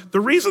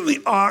 the reason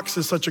the ox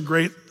is such a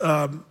great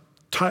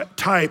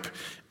type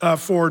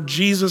for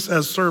Jesus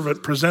as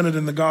servant presented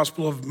in the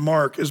Gospel of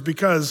Mark is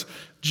because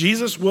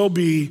Jesus will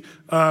be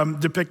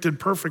depicted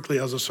perfectly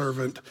as a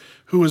servant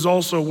who is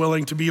also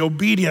willing to be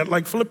obedient.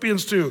 Like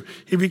Philippians 2,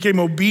 he became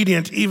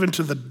obedient even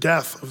to the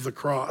death of the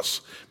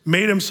cross,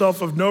 made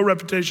himself of no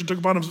reputation, took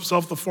upon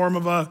himself the form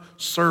of a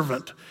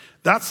servant.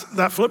 That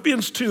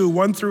Philippians 2,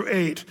 1 through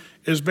 8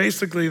 is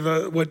basically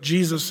what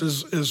Jesus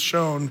is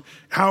shown,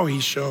 how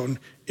he's shown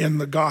in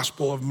the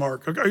Gospel of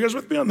Mark. Are you guys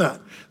with me on that?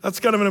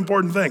 That's kind of an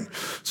important thing.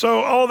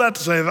 So all that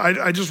to say,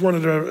 I just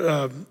wanted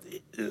to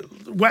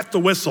wet the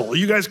whistle.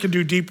 You guys can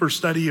do deeper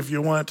study if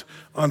you want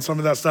on some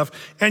of that stuff.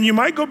 And you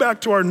might go back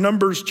to our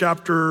Numbers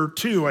chapter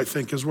 2, I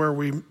think, is where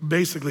we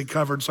basically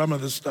covered some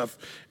of this stuff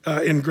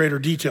in greater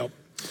detail.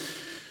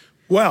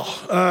 Well,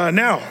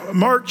 now,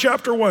 Mark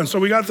chapter 1. So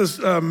we got this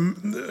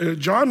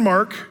John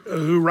Mark,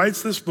 who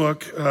writes this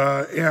book,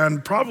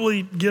 and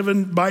probably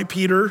given by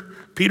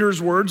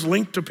Peter's words,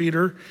 linked to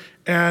Peter.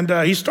 And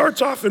he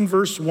starts off in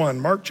verse 1,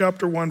 Mark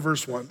chapter 1,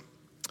 verse 1.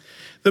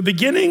 The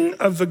beginning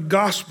of the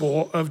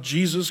gospel of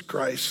Jesus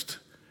Christ,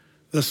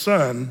 the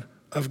Son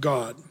of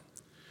God.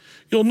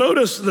 You'll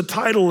notice the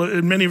title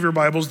in many of your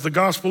Bibles, the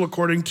gospel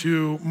according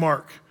to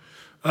Mark.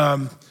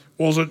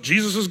 Well, is it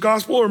Jesus'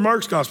 gospel or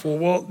Mark's gospel?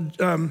 Well,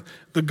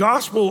 the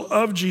gospel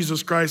of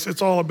Jesus Christ,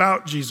 it's all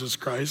about Jesus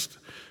Christ,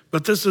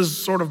 but this is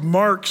sort of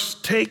Mark's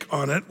take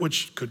on it,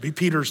 which could be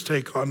Peter's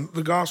take on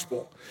the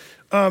gospel.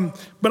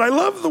 But I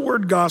love the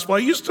word gospel. I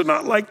used to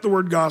not like the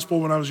word gospel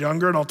when I was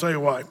younger, and I'll tell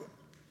you why.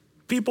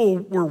 People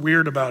were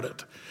weird about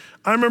it.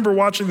 I remember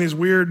watching these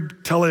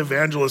weird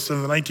televangelists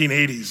in the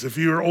 1980s. If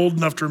you were old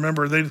enough to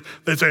remember, they'd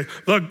say,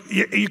 look,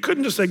 you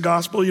couldn't just say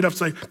gospel, you'd have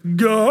to say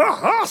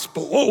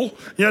gospel.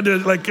 You had to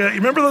you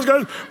remember those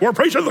guys? We're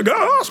preaching the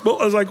gospel.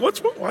 I was like,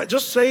 why?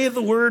 Just say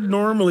the word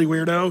normally,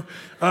 weirdo.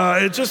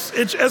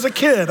 It's as a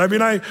kid. I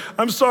mean,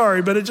 I'm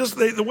sorry, but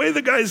the way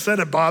the guys said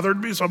it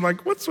bothered me. So I'm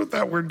like, what's with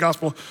that word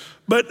gospel?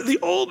 But the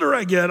older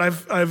I get,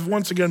 I've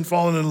once again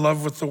fallen in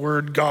love with the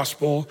word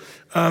gospel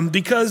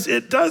because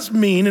it does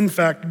mean, in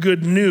fact,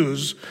 good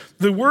news.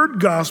 The word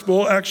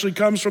gospel actually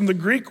comes from the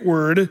Greek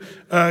word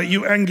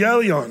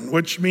euangelion,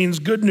 which means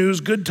good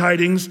news, good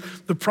tidings,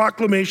 the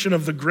proclamation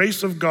of the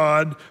grace of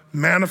God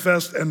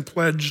manifest and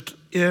pledged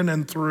in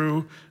and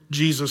through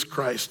Jesus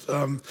Christ.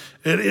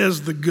 It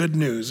is the good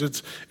news.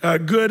 It's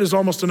good is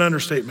almost an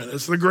understatement.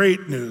 It's the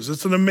great news.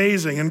 It's an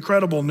amazing,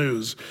 incredible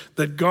news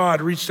that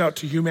God reached out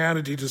to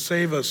humanity to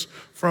save us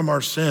from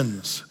our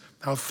sins.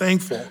 How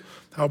thankful,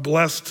 how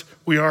blessed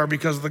we are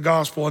because of the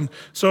gospel. And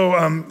so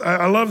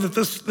I love that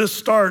this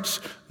starts.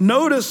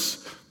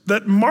 Notice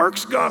that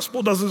Mark's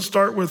gospel doesn't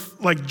start with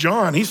like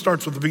John. He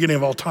starts with the beginning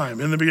of all time.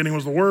 In the beginning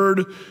was the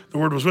Word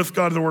was with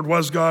God, the Word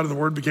was God, and the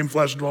Word became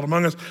flesh and dwelt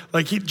among us.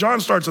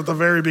 John starts at the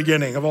very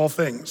beginning of all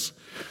things.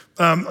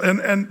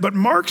 But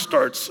Mark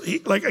starts,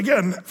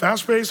 again,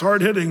 fast-paced,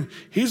 hard-hitting.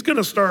 He's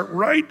gonna start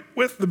right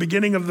with the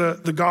beginning of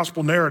the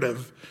gospel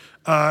narrative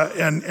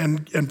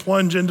and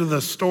plunge into the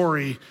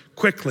story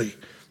quickly.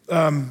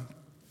 By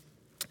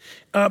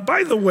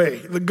the way,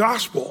 the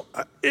gospel,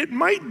 it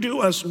might do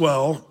us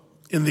well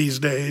in these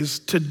days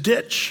to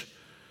ditch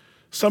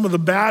some of the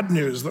bad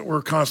news that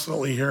we're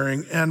constantly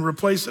hearing and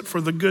replace it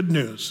for the good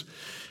news.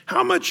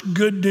 How much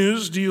good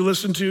news do you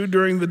listen to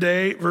during the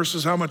day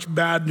versus how much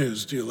bad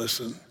news do you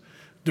listen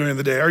during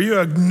the day? Are you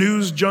a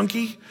news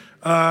junkie?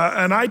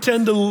 And I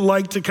tend to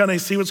like to kind of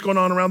see what's going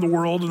on around the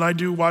world, and I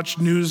do watch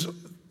news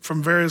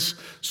from various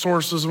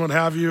sources and what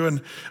have you.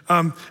 And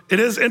it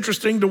is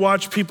interesting to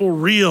watch people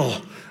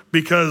reel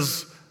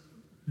because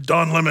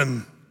Don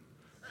Lemon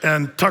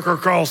and Tucker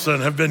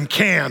Carlson have been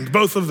canned,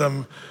 both of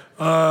them.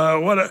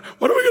 What are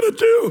we gonna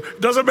do?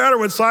 Doesn't matter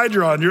what side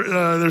you're on.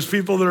 There's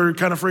people that are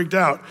kind of freaked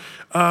out.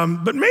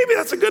 But maybe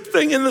that's a good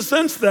thing in the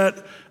sense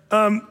that,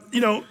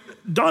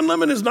 Don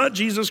Lemon is not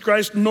Jesus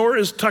Christ, nor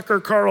is Tucker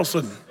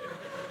Carlson.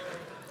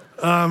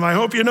 I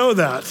hope you know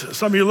that.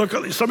 Some of you look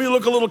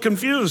a little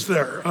confused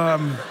there.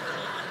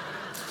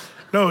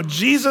 No,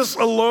 Jesus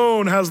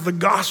alone has the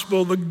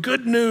gospel, the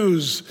good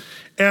news.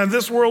 And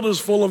this world is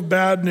full of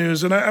bad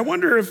news. And I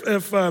wonder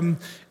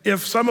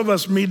if some of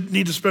us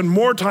need to spend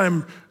more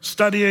time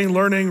studying,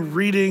 learning,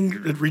 reading,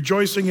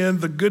 rejoicing in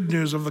the good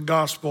news of the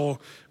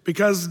gospel,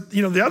 because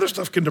the other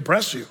stuff can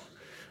depress you.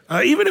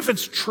 Even if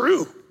it's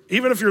true,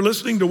 even if you're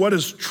listening to what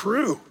is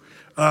true,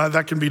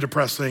 that can be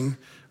depressing.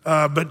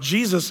 But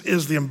Jesus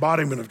is the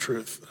embodiment of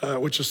truth,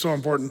 which is so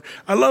important.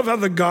 I love how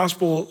the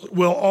gospel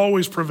will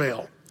always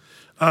prevail.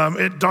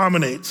 It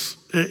dominates.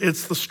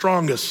 It's the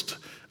strongest.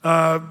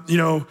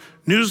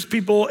 News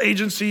people,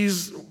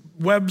 agencies,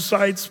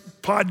 websites,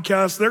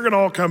 podcasts, they're gonna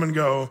all come and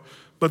go,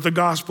 but the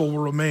gospel will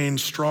remain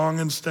strong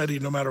and steady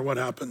no matter what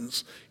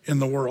happens in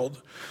the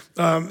world.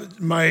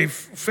 My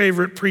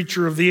favorite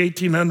preacher of the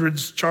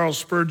 1800s, Charles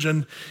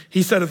Spurgeon,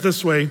 he said it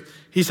this way.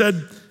 He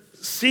said,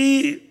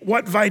 "See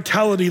what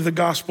vitality the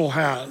gospel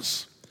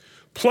has.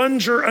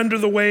 Plunge her under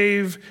the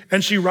wave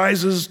and she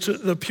rises to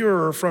the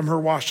purer from her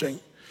washing.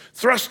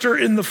 Thrust her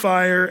in the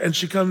fire and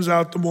she comes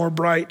out the more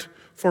bright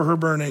for her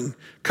burning.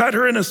 Cut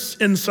her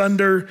in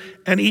sunder,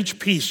 and each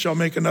piece shall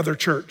make another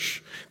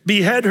church.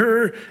 Behead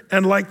her,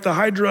 and like the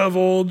hydra of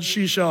old,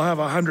 she shall have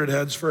 100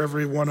 heads for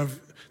every one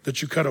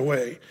that you cut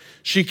away.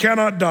 She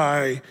cannot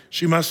die,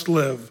 she must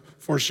live,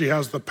 for she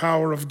has the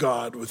power of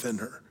God within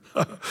her."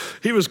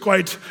 He was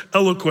quite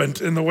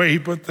eloquent in the way he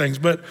put things,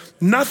 but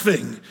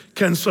nothing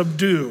can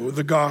subdue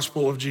the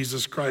gospel of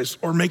Jesus Christ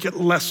or make it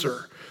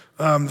lesser.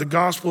 The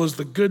gospel is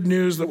the good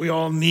news that we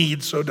all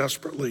need so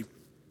desperately.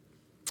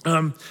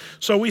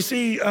 So we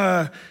see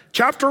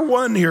chapter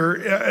 1 here,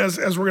 as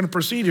we're going to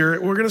proceed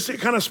here, we're going to see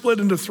it kind of split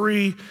into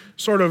three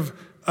sort of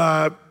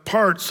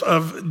parts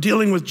of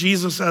dealing with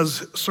Jesus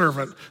as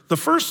servant. The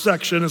first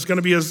section is going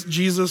to be as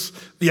Jesus,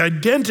 the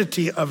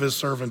identity of his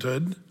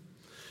servanthood.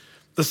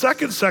 The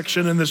second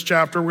section in this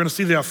chapter, we're going to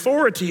see the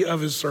authority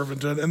of his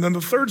servanthood. And then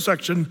the third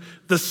section,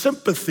 the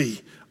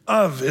sympathy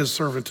of his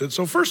servanthood.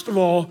 So first of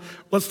all,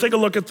 let's take a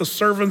look at the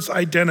servant's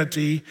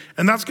identity,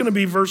 and that's going to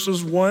be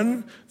verses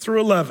 1 through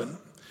 11.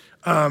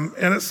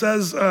 And it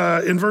says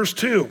in verse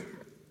 2,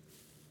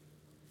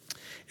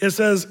 it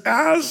says,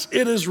 "As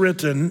it is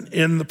written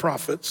in the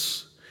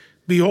prophets,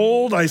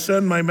 behold, I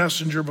send my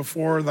messenger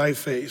before thy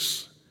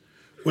face,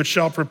 which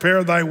shall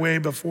prepare thy way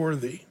before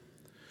thee.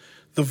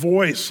 The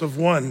voice of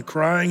one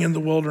crying in the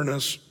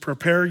wilderness,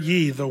 prepare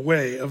ye the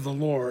way of the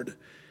Lord,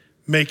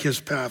 make his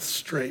path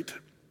straight."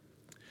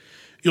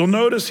 You'll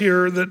notice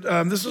here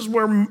that this is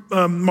where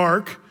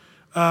Mark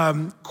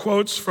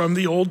quotes from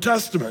the Old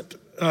Testament.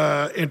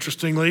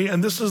 Interestingly,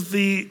 and this is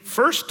the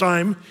first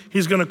time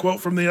he's going to quote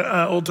from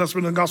the Old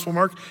Testament in the Gospel of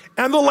Mark,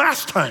 and the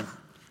last time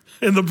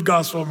in the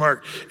Gospel of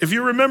Mark. If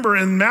you remember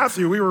in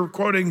Matthew, we were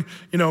quoting,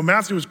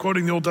 Matthew was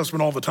quoting the Old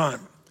Testament all the time.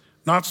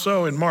 Not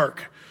so in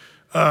Mark.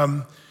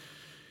 And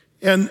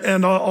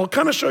I'll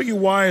kind of show you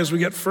why as we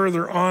get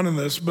further on in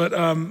this, but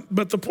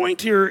the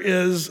point here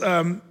is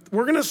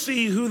we're going to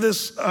see who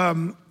this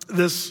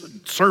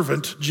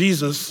servant,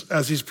 Jesus,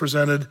 as he's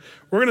presented,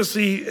 we're going to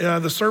see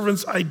the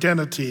servant's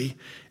identity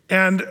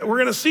And we're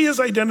gonna see his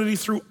identity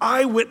through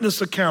eyewitness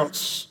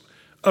accounts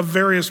of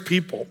various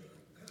people.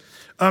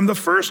 The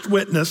first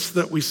witness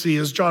that we see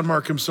is John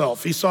Mark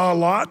himself. He saw a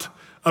lot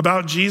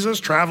about Jesus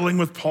traveling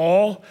with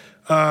Paul.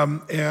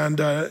 And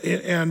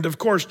of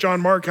course, John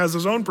Mark has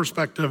his own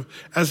perspective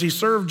as he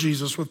served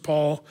Jesus with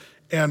Paul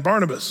and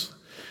Barnabas.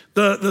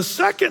 The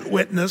second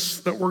witness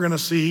that we're gonna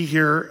see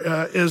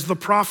here is the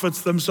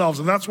prophets themselves.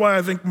 And that's why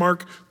I think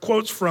Mark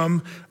quotes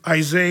from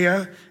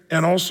Isaiah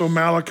and also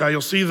Malachi.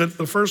 You'll see that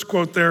the first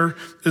quote there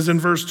is in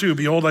verse 2.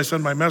 Behold, I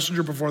send my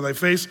messenger before thy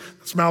face.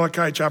 That's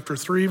Malachi chapter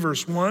 3,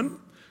 verse 1,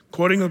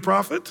 quoting the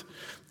prophet.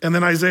 And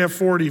then Isaiah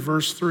 40,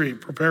 verse 3,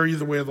 prepare ye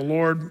the way of the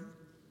Lord,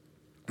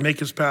 make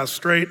his path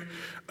straight.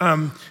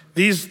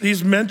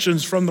 These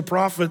mentions from the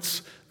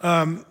prophets,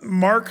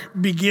 Mark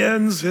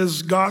begins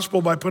his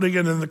gospel by putting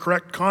it in the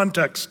correct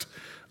context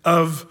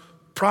of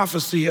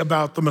prophecy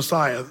about the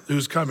Messiah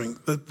who's coming,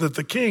 that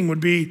the king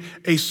would be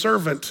a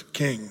servant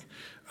king.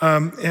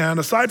 And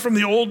aside from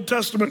the Old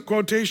Testament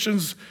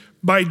quotations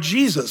by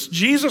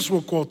Jesus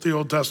will quote the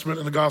Old Testament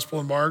in the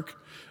Gospel of Mark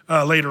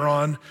later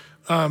on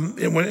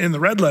in the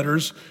red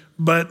letters,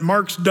 but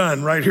Mark's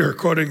done right here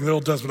quoting the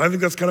Old Testament. I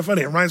think that's kind of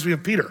funny. It reminds me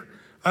of Peter.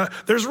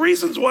 There's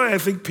reasons why I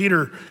think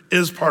Peter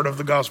is part of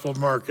the Gospel of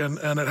Mark, and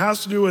it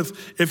has to do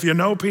with, if you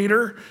know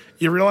Peter,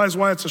 you realize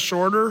why it's a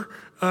shorter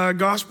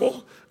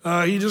gospel.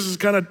 He just is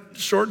kind of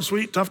short and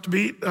sweet, tough to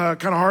beat,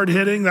 kind of hard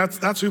hitting.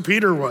 That's who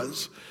Peter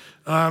was.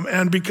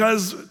 And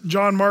because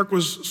John Mark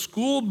was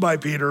schooled by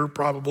Peter,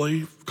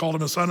 probably called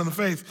him a son in the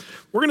faith,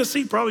 we're gonna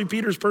see probably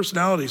Peter's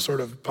personality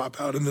sort of pop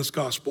out in this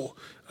gospel.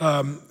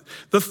 So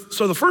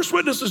the first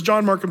witness is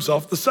John Mark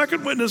himself. The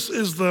second witness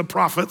is the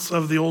prophets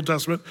of the Old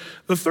Testament.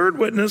 The third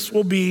witness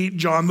will be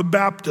John the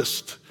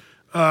Baptist,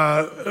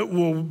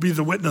 will be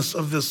the witness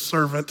of this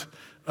servant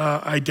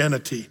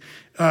identity.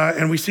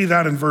 And we see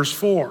that in verse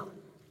 4.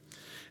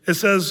 It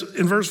says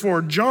in verse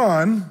 4,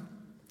 John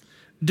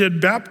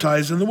did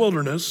baptize in the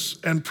wilderness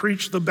and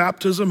preach the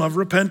baptism of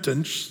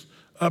repentance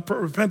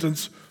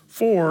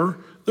for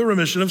the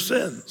remission of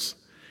sins.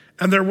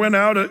 And there went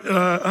out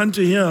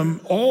unto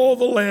him all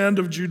the land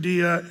of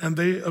Judea and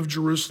they of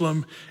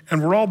Jerusalem,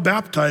 and were all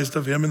baptized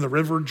of him in the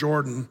river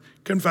Jordan,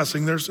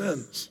 confessing their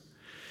sins.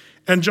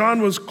 And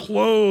John was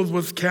clothed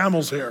with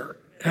camel's hair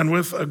and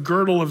with a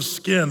girdle of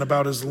skin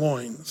about his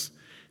loins.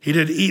 He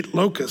did eat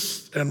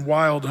locusts and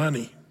wild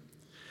honey,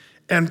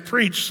 and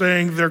preached,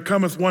 saying, there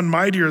cometh one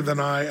mightier than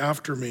I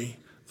after me,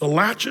 the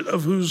latchet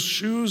of whose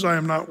shoes I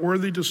am not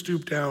worthy to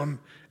stoop down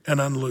and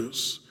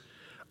unloose.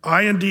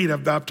 I indeed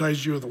have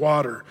baptized you with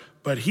water,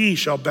 but he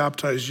shall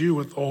baptize you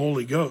with the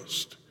Holy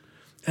Ghost.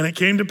 And it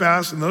came to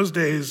pass in those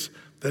days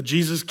that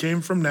Jesus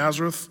came from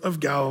Nazareth of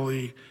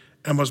Galilee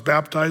and was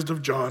baptized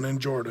of John in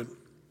Jordan.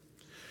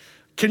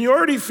 Can you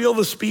already feel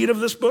the speed of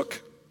this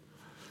book?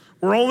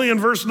 We're only in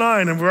verse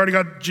 9 and we've already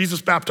got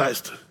Jesus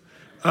baptized.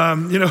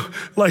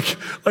 Like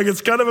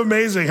it's kind of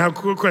amazing how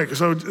quick.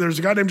 So there's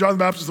a guy named John the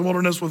Baptist in the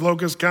wilderness with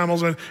locusts,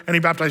 camels, and he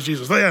baptized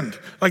Jesus. The end.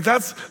 Like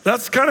that's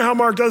kind of how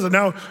Mark does it.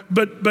 Now,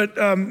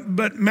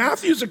 but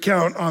Matthew's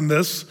account on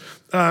this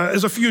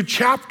is a few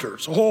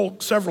chapters,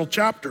 several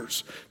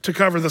chapters to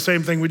cover the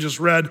same thing we just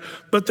read.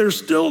 But there's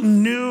still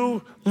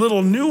new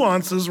little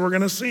nuances we're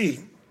going to see.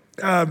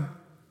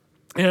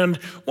 And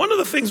one of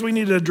the things we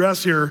need to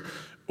address here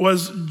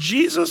was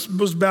Jesus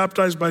was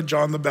baptized by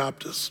John the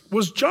Baptist.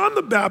 Was John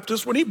the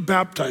Baptist, when he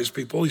baptized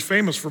people, he's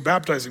famous for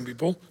baptizing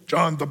people,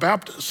 John the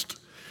Baptist.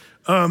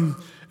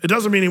 It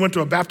doesn't mean he went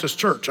to a Baptist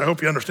church. I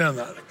hope you understand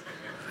that.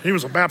 He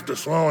was a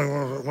Baptist. Well,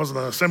 he wasn't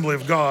an Assembly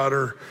of God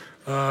or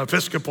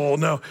Episcopal.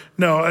 No,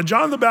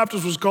 John the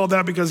Baptist was called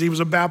that because he was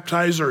a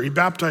baptizer. He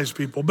baptized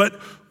people. But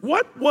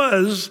what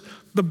was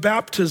the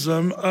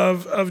baptism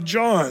of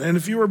John? And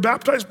if you were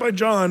baptized by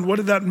John, what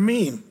did that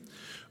mean?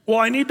 Well,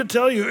 I need to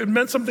tell you, it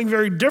meant something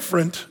very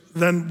different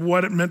than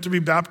what it meant to be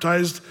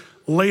baptized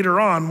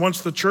later on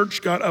once the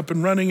church got up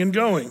and running and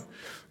going.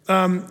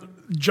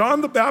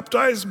 John the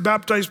Baptist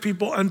baptized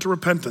people unto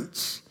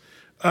repentance.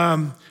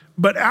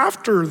 But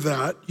after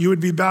that, you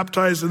would be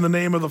baptized in the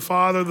name of the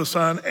Father, the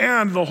Son,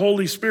 and the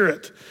Holy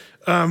Spirit,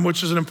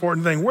 which is an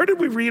important thing. Where did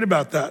we read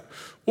about that?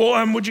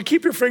 Well, would you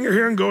keep your finger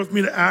here and go with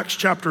me to Acts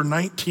chapter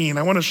 19?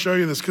 I want to show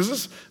you this because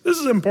this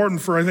is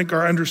important for, I think,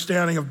 our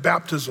understanding of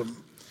baptism.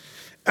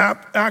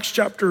 Acts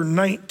chapter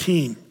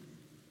 19.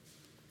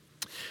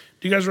 Do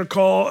you guys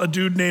recall a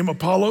dude named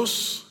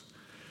Apollos?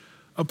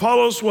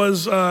 Apollos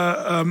was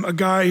a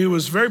guy who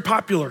was very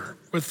popular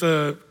with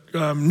the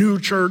new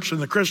church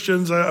and the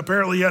Christians.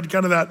 Apparently he had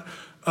kind of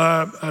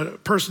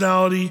that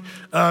personality.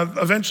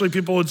 Eventually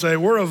people would say,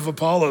 we're of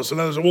Apollos.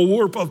 And others say, well,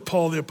 we're of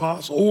Paul the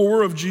Apostle. Oh,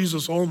 we're of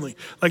Jesus only.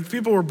 Like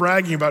people were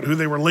bragging about who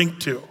they were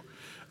linked to,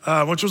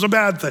 which was a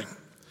bad thing.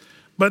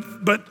 But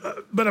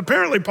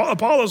apparently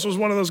Apollos was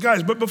one of those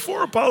guys. But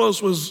before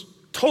Apollos was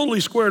totally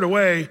squared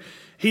away,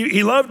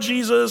 he loved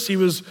Jesus. He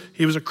was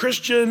a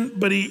Christian,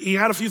 but he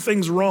had a few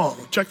things wrong.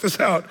 Check this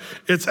out.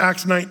 It's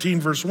Acts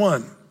 19, verse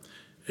 1.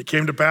 It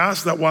came to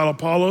pass that while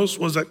Apollos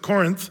was at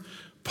Corinth,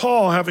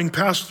 Paul, having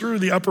passed through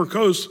the upper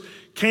coast,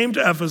 came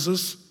to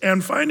Ephesus,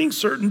 and finding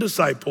certain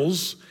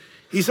disciples,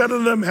 he said to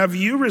them, have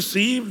you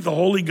received the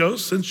Holy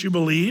Ghost since you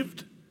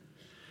believed?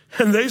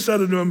 And they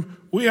said unto him,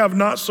 we have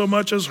not so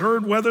much as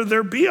heard whether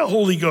there be a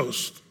Holy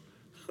Ghost.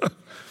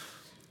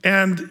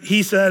 And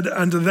he said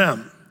unto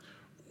them,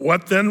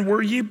 what then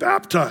were ye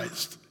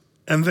baptized?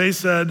 And they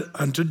said,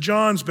 unto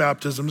John's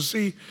baptism.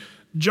 See,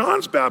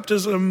 John's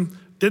baptism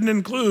didn't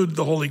include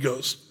the Holy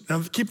Ghost.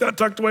 Now keep that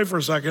tucked away for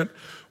a second.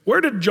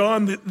 Where did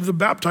John, the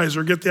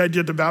baptizer, get the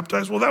idea to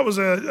baptize? Well, that was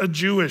a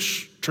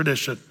Jewish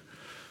tradition.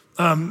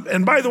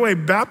 And by the way,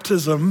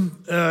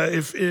 baptism,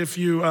 if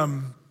you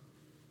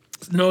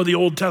know the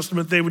Old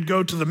Testament, they would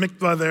go to the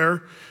mikvah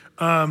there,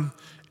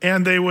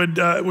 and they would,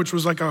 which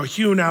was like a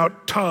hewn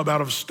out tub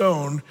out of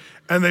stone,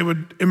 and they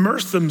would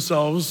immerse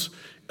themselves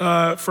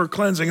for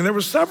cleansing. And there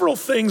were several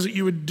things that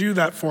you would do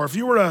that for. If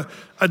you were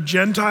a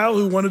Gentile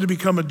who wanted to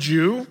become a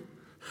Jew,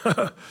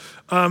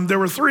 there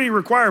were three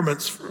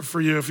requirements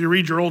for you if you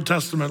read your Old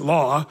Testament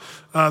law.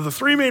 The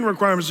three main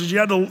requirements is you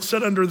had to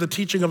sit under the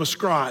teaching of a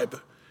scribe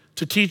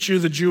to teach you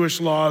the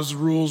Jewish laws,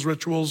 rules,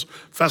 rituals,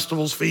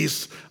 festivals,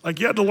 feasts. Like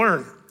you had to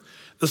learn.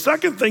 The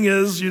second thing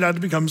is you'd have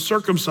to become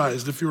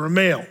circumcised if you were a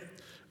male.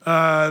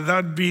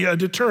 That'd be a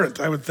deterrent,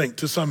 I would think,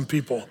 to some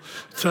people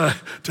to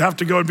have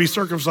to go and be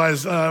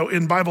circumcised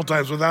in Bible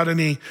times without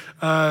any,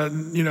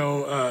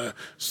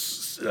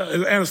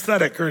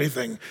 anesthetic or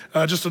anything.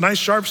 Just a nice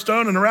sharp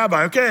stone and a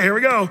rabbi. Okay, here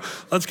we go.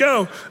 Let's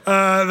go.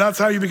 That's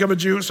how you become a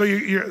Jew. So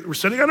you're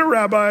sitting under a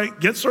rabbi,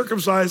 get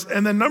circumcised,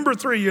 and then number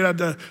three, you had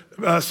to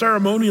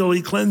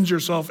ceremonially cleanse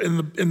yourself in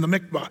the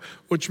mikvah,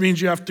 which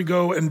means you have to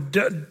go and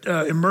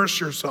immerse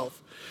yourself.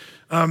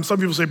 Some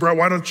people say, Brett,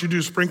 why don't you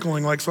do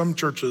sprinkling like some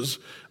churches?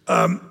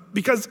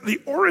 Because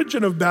the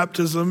origin of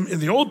baptism in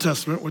the Old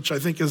Testament, which I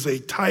think is a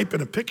type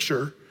and a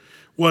picture,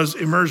 was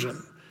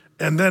immersion.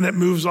 And then it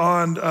moves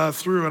on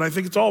through, and I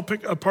think it's all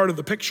a part of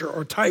the picture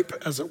or type,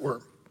 as it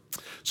were.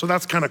 So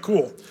that's kind of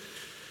cool.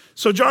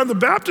 So John the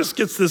Baptist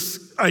gets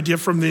this idea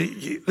from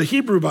the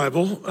Hebrew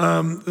Bible,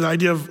 the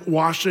idea of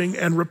washing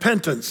and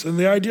repentance. And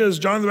the idea is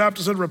John the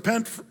Baptist said,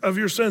 repent of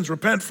your sins,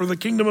 repent for the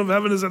kingdom of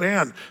heaven is at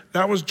hand.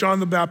 That was John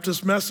the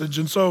Baptist's message.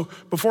 And so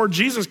before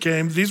Jesus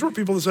came, these were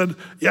people that said,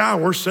 yeah,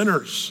 we're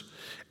sinners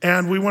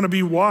and we want to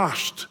be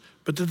washed.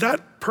 But did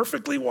that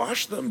perfectly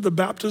wash them, the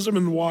baptism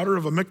in the water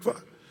of a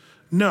mikvah?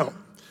 No,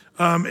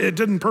 it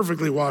didn't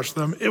perfectly wash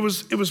them. It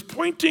was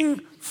pointing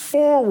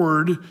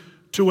forward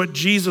to what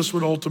Jesus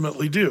would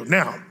ultimately do.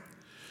 Now,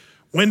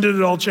 when did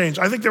it all change?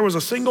 I think there was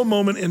a single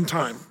moment in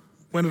time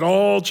when it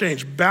all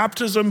changed.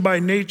 Baptism by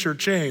nature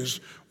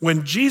changed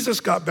when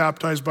Jesus got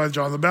baptized by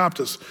John the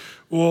Baptist.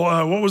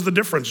 Well, what was the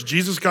difference?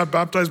 Jesus got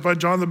baptized by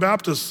John the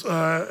Baptist.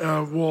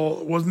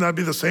 Well, wouldn't that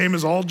be the same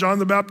as all John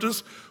the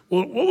Baptist?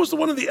 Well, what was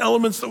one of the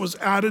elements that was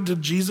added to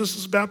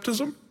Jesus'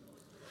 baptism?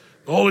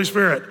 The Holy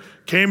Spirit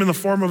came in the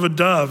form of a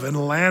dove and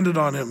landed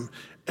on him.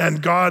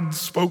 And God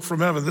spoke from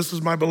heaven, this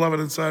is my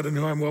beloved Son in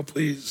whom I'm well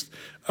pleased.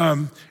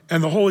 And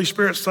the Holy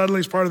Spirit suddenly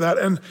is part of that.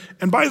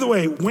 And by the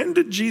way, when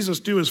did Jesus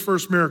do his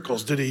first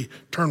miracles? Did he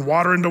turn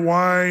water into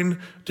wine?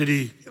 Did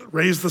he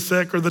raise the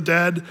sick or the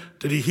dead?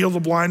 Did he heal the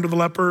blind or the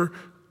leper?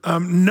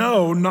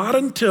 No, not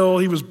until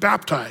he was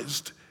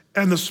baptized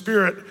and the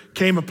Spirit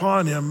came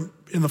upon him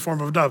in the form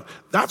of a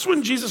dove. That's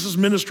when Jesus'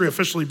 ministry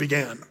officially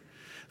began.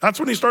 That's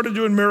when he started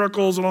doing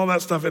miracles and all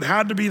that stuff. It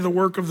had to be the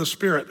work of the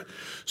Spirit.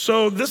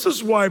 So this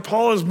is why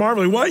Paul is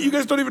marveling. What, you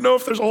guys don't even know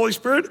if there's a Holy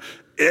Spirit?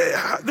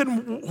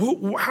 Then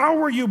how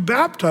were you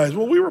baptized?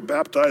 Well, we were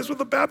baptized with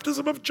the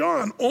baptism of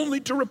John, only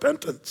to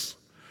repentance.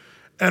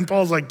 And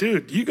Paul's like,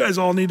 dude, you guys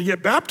all need to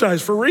get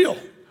baptized for real.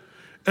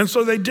 And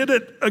so they did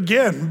it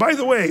again. By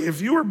the way,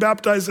 if you were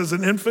baptized as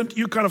an infant,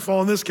 you kind of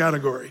fall in this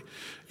category.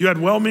 You had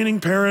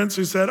well-meaning parents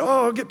who said,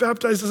 oh, I'll get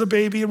baptized as a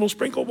baby and we'll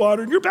sprinkle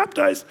water and you're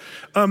baptized.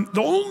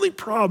 The only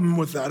problem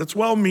with that, it's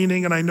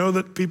well-meaning and I know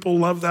that people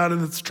love that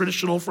and it's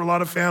traditional for a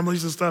lot of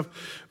families and stuff,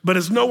 but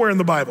it's nowhere in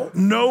the Bible.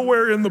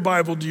 Nowhere in the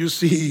Bible do you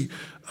see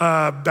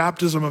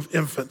baptism of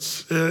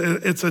infants.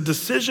 It's a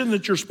decision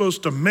that you're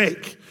supposed to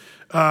make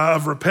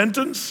of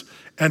repentance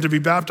and to be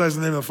baptized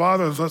in the name of the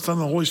Father, the Son,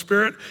 and the Holy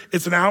Spirit.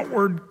 It's an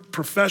outward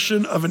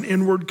profession of an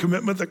inward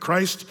commitment that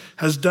Christ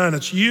has done.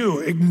 It's you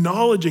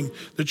acknowledging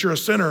that you're a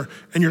sinner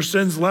and your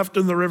sins left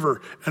in the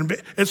river.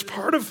 And it's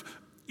part of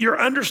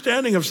your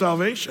understanding of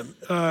salvation.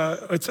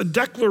 It's a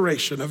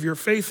declaration of your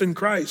faith in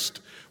Christ.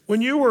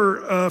 When you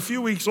were a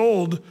few weeks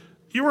old,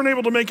 you weren't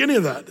able to make any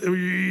of that.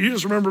 You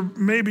just remember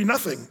maybe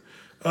nothing.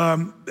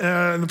 And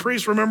the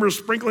priest remembers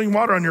sprinkling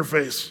water on your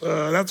face.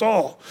 That's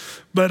all.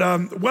 But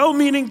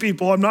well-meaning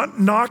people, I'm not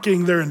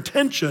knocking their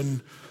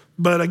intention,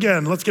 but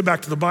again, let's get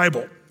back to the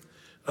Bible,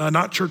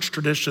 not church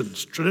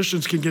traditions.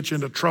 Traditions can get you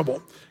into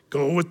trouble.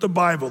 Go with the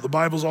Bible. The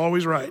Bible's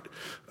always right.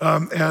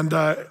 And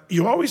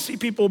you always see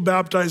people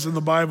baptized in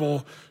the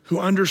Bible who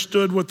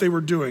understood what they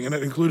were doing, and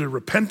it included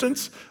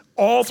repentance.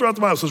 All throughout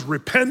the Bible it says,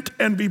 repent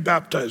and be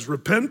baptized.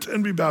 Repent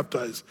and be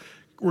baptized.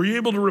 Were you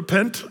able to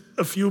repent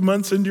a few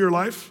months into your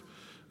life?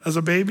 As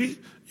a baby,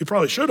 You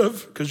probably should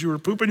have, because you were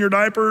pooping your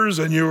diapers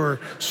and you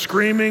were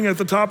screaming at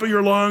the top of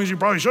your lungs. You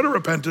probably should have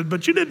repented,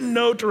 but you didn't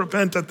know to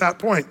repent at that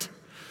point.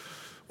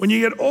 When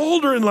you get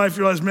older in life,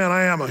 you realize, man,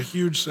 I am a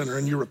huge sinner,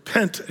 and you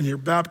repent and you're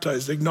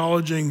baptized,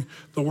 acknowledging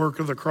the work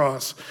of the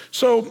cross.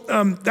 So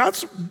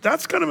that's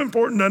kind of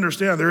important to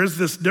understand. There is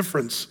this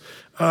difference.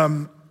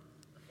 And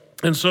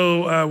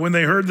so when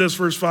they heard this,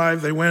 verse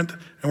 5, they went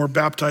and were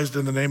baptized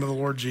in the name of the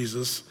Lord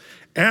Jesus.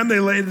 And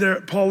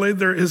Paul laid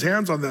his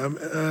hands on them,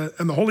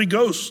 and the Holy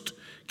Ghost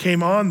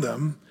came on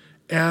them,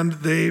 and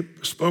they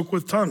spoke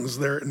with tongues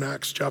there in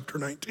Acts chapter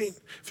 19,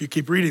 if you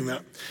keep reading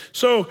that.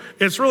 So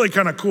it's really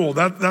kind of cool.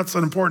 That's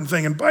an important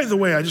thing. And by the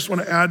way, I just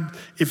want to add,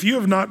 if you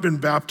have not been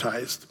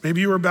baptized, maybe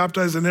you were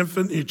baptized as an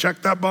infant, you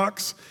checked that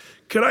box,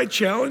 could I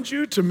challenge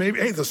you to maybe,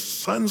 hey, the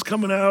sun's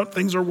coming out,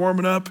 things are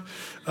warming up,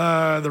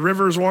 the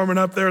river's warming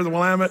up there, the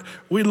Willamette.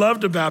 We'd love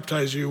to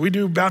baptize you. We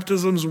do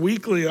baptisms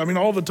weekly,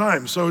 all the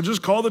time. So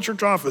just call the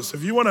church office.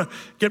 If you want to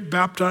get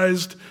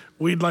baptized,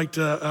 we'd like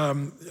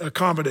to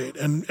accommodate.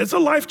 And it's a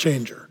life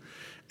changer.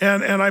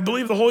 And I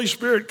believe the Holy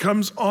Spirit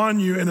comes on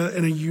you in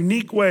a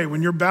unique way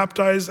when you're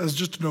baptized as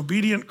just an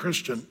obedient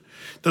Christian.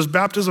 Does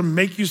baptism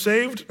make you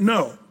saved?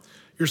 No.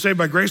 You're saved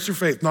by grace through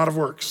faith, not of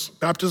works.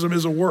 Baptism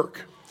is a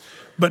work.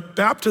 But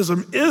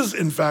baptism is,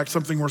 in fact,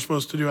 something we're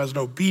supposed to do as an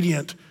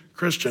obedient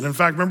Christian. In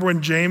fact, remember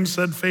when James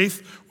said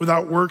faith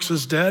without works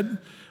is dead?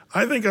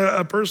 I think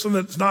a person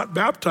that's not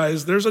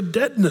baptized, there's a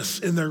deadness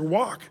in their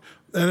walk,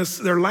 and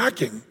they're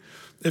lacking.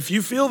 If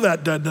you feel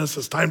that deadness,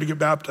 it's time to get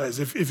baptized.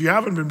 If you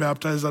haven't been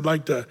baptized, I'd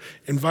like to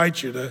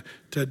invite you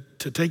to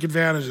take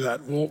advantage of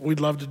that. We'd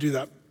love to do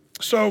that.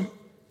 So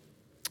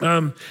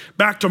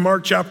back to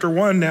Mark chapter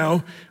 1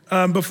 now.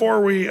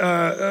 Before we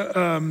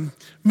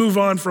move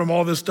on from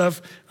all this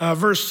stuff,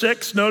 verse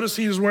 6, notice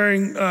he's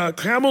wearing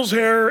camel's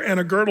hair and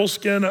a girdle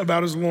skin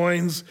about his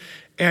loins,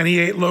 and he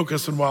ate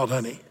locusts and wild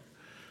honey.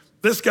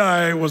 This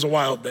guy was a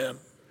wild man.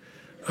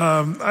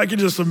 I can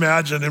just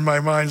imagine in my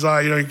mind's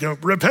eye,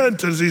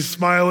 repent as he's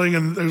smiling,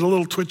 and there's a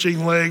little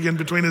twitching leg in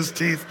between his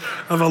teeth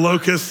of a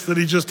locust that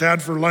he just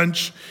had for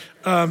lunch.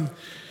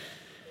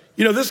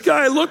 This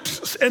guy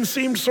looked and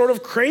seemed sort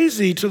of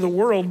crazy to the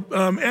world,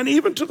 and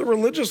even to the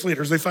religious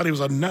leaders. They thought he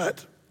was a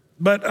nut.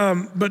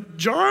 But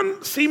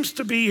John seems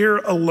to be here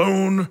a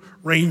lone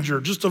ranger,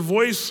 just a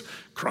voice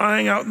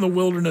crying out in the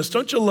wilderness.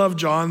 Don't you love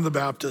John the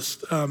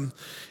Baptist? And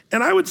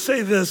I would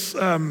say this,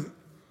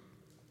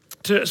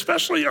 to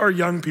especially our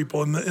young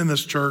people in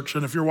this church,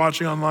 and if you're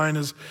watching online,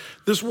 is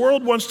this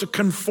world wants to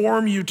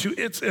conform you to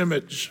its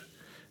image.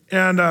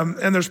 And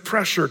there's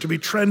pressure to be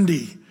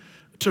trendy,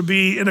 to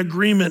be in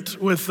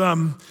agreement with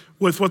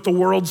what the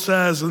world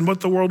says and what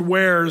the world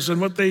wears and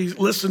what they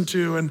listen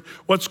to and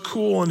what's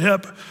cool and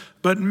hip.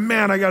 But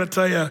man, I got to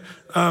tell you,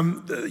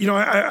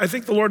 I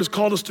think the Lord has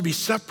called us to be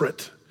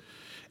separate.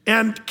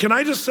 And can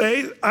I just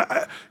say,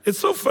 it's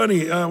so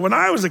funny. When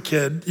I was a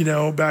kid,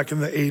 back in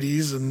the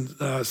 80s and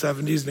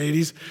 70s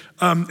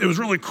and 80s, it was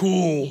really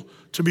cool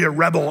to be a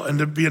rebel and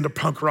to be into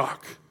punk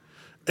rock.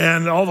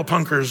 And all the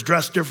punkers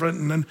dressed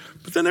different,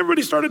 but then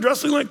everybody started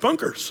dressing like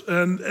punkers.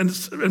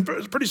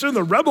 And pretty soon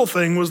the rebel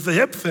thing was the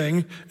hip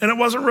thing, and it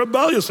wasn't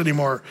rebellious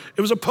anymore.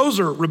 It was a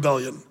poser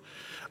rebellion.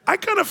 I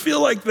kind of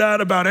feel like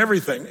that about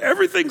everything.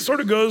 Everything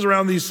sort of goes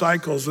around these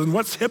cycles, and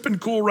what's hip and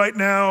cool right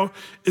now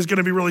is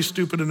gonna be really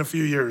stupid in a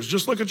few years.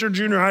 Just look at your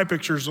junior high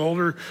pictures.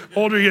 Older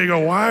you go,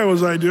 why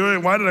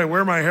did I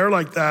wear my hair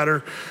like that?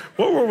 Or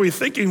what were we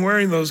thinking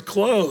wearing those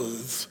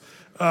clothes?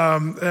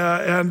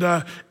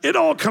 It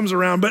all comes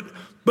around,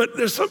 but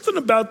there's something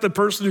about the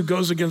person who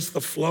goes against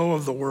the flow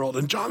of the world.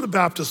 And John the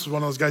Baptist was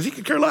one of those guys. He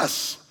could care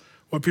less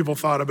what people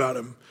thought about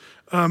him.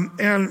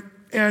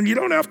 And you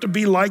don't have to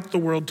be like the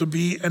world to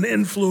be an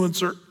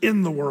influencer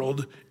in the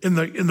world, in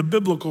the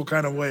biblical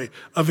kind of way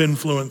of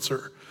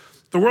influencer.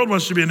 The world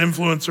wants to be an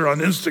influencer on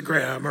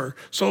Instagram or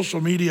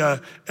social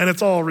media, and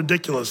it's all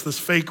ridiculous, this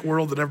fake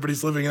world that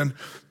everybody's living in.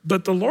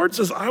 But the Lord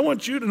says, I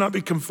want you to not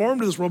be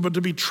conformed to this world, but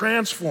to be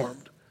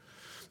transformed.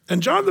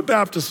 And John the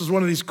Baptist is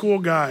one of these cool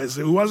guys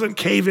who wasn't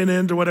caving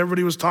into what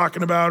everybody was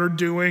talking about or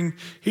doing.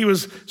 He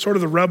was sort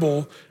of the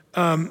rebel,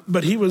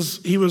 but he was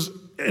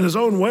in his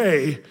own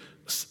way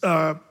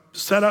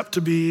set up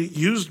to be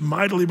used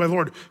mightily by the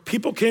Lord.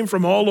 People came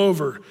from all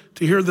over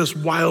to hear this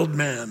wild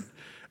man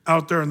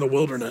out there in the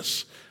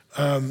wilderness.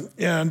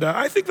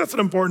 I think that's an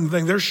important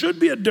thing. There should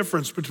be a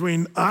difference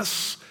between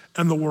us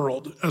and the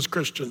world as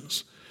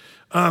Christians.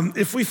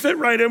 If we fit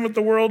right in with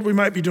the world, we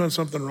might be doing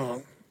something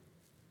wrong.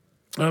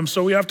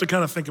 So we have to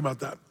kind of think about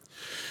that.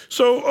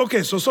 So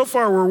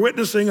far we're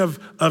witnessing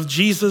of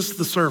Jesus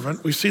the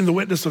servant. We've seen the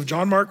witness of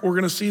John Mark. We're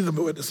gonna see the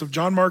witness of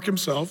John Mark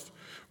himself.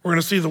 We're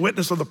gonna see the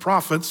witness of the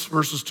prophets,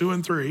 verses 2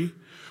 and 3.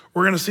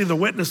 We're gonna see the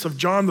witness of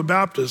John the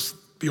Baptist,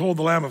 behold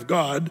the Lamb of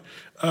God,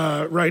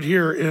 right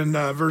here in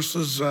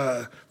verses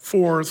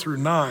 4 through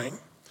 9.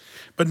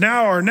 But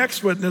now our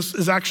next witness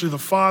is actually the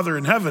Father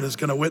in heaven is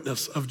gonna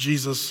witness of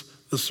Jesus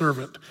the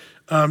servant.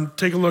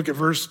 Take a look at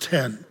verse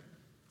 10.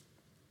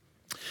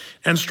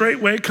 And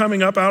straightway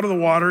coming up out of the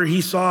water,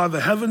 he saw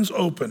the heavens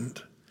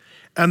opened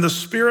and the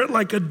Spirit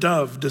like a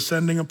dove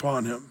descending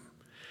upon him.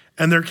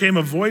 And there came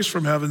a voice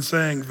from heaven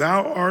saying,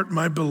 "Thou art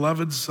my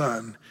beloved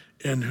Son,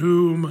 in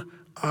whom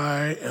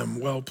I am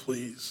well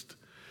pleased."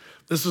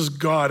 This is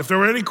God. If there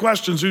were any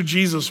questions who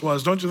Jesus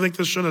was, don't you think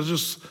this should have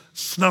just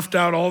snuffed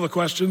out all the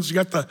questions? You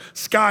got the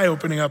sky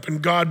opening up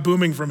and God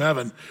booming from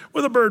heaven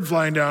with a bird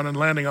flying down and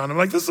landing on him.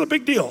 Like, this is a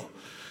big deal.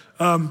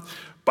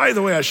 By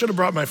the way, I should have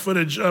brought my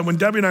footage. When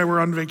Debbie and I were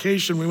on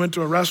vacation, we went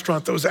to a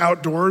restaurant that was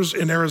outdoors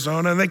in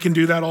Arizona, and they can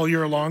do that all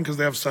year long because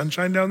they have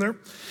sunshine down there.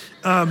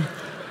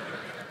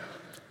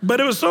 But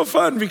it was so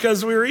fun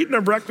because we were eating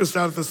our breakfast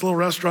out at this little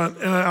restaurant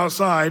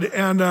outside,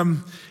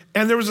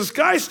 and there was this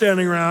guy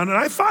standing around, and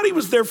I thought he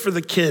was there for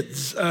the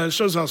kids. It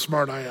shows how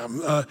smart I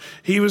am.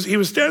 He was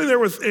standing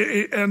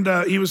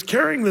there he was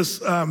carrying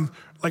this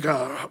like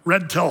a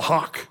red-tailed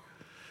hawk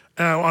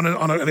on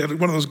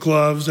one of those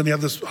gloves, and he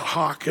had this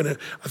hawk, and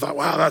I thought,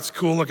 wow, that's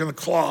cool. Look at the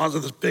claws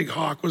of this big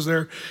hawk was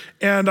there,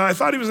 and I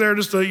thought he was there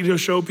just to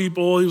show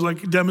people. He was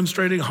like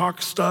demonstrating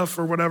hawk stuff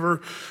or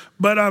whatever.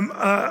 But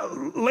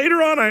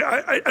later on,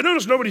 I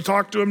noticed nobody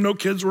talked to him. No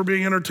kids were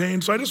being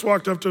entertained. So I just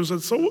walked up to him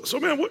and said, so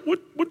man,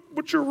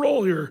 what's your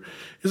role here?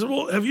 He said,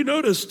 well, have you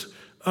noticed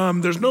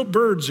there's no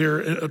birds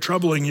here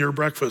troubling your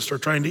breakfast or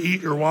trying to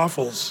eat your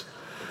waffles?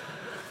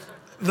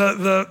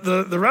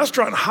 The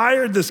restaurant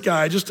hired this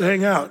guy just to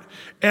hang out.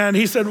 And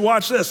he said,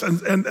 watch this. And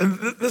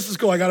this is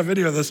cool. I got a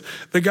video of this.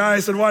 The guy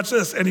said, watch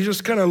this. And he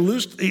just kind of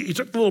he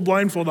took the little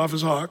blindfold off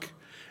his hawk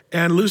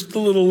and loosed the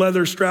little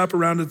leather strap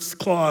around its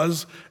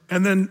claws.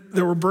 And then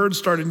there were birds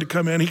starting to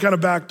come in. He kind of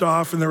backed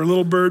off, and there were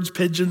little birds,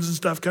 pigeons and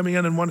stuff coming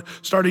in, and one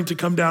starting to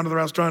come down to the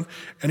restaurant,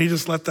 and he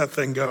just let that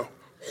thing go.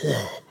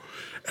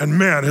 And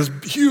man, his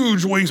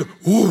huge wings,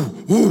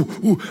 ooh,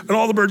 ooh, ooh, and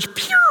all the birds,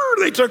 pew,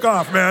 they took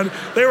off, man.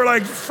 They were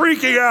like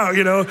freaking out,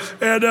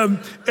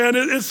 and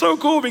it's so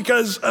cool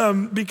because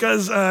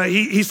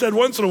he said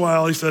once in a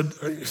while, he said,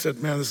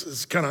 man, this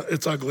is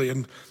it's ugly,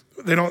 and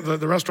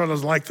the restaurant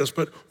doesn't like this,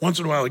 but once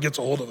in a while he gets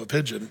a hold of a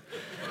pigeon.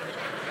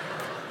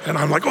 And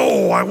I'm like,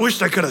 oh, I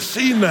wish I could have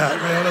seen that,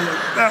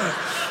 man.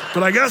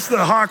 But I guess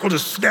the hawk will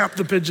just snap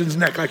the pigeon's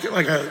neck like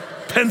a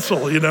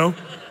pencil,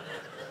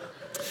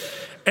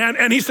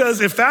 And he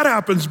says, if that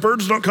happens,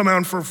 birds don't come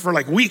out for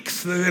like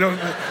weeks. They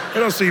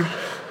don't see.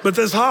 But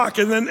this hawk,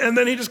 and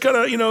then he just kind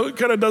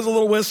of does a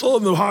little whistle,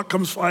 and the hawk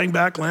comes flying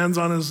back, lands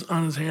on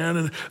his hand,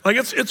 and like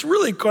it's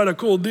really quite a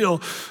cool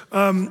deal.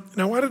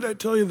 Now, why did I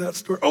tell you that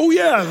story? Oh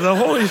yeah, the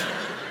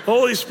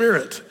Holy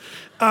Spirit.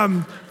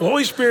 The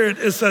Holy Spirit,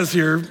 it says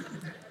here,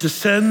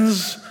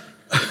 descends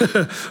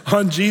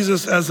on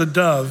Jesus as a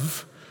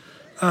dove.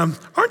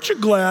 Aren't you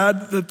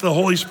glad that the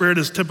Holy Spirit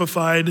is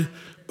typified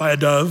by a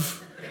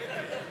dove?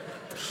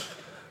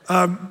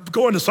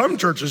 Going to some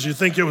churches, you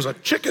think it was a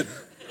chicken.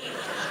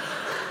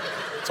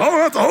 It's all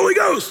about the Holy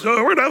Ghost.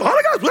 We're gonna have the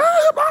Holy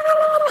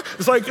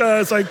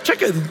Ghost. It's like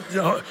chicken,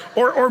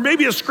 or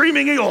maybe a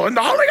screaming eagle and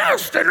the Holy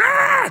Ghost.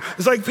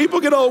 It's like people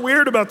get all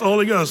weird about the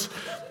Holy Ghost.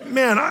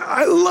 Man,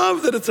 I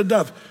love that it's a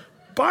dove.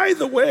 By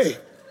the way,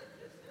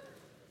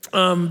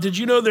 did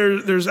you know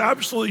there's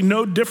absolutely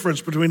no difference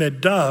between a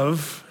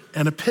dove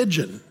and a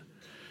pigeon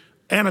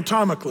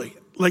anatomically?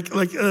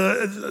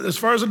 As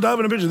far as a dove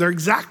and a pigeon, they're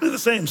exactly the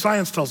same.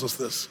 Science tells us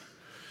this.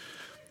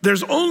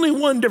 There's only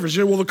one difference.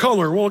 The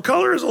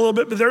color is a little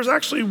bit, but there's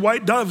actually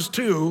white doves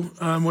too,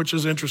 which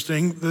is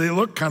interesting. They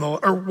look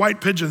or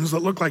white pigeons that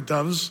look like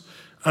doves.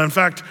 In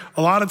fact,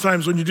 a lot of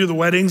times when you do the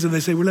weddings and they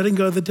say, we're letting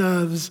go of the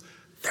doves,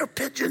 they're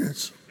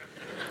pigeons.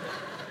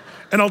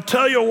 And I'll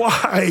tell you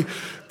why.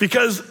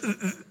 Because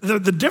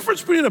the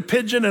difference between a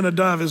pigeon and a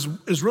dove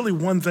is really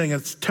one thing,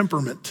 it's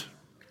temperament.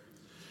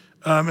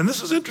 And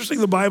this is interesting,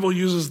 the Bible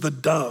uses the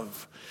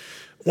dove.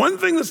 One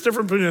thing that's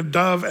different between a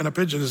dove and a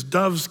pigeon is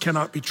doves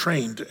cannot be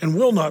trained and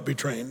will not be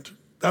trained.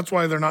 That's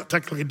why they're not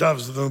technically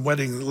doves, the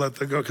wedding let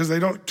them go, because they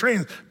don't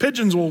train.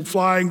 Pigeons will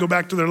fly and go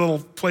back to their little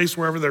place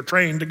wherever they're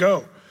trained to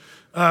go,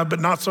 but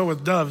not so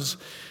with doves.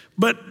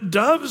 But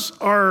doves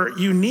are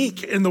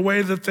unique in the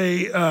way that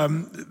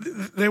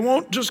they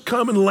won't just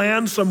come and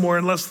land somewhere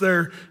unless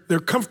they're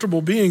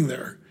comfortable being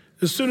there.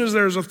 As soon as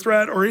there's a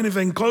threat or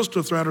anything close to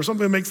a threat or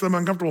something that makes them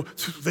uncomfortable,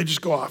 they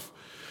just go off.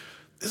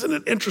 Isn't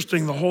it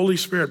interesting, the Holy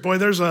Spirit? Boy,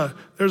 there's a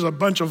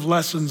bunch of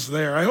lessons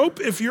there. I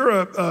hope if you're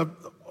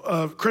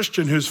a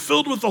Christian who's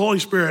filled with the Holy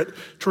Spirit,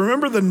 to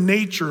remember the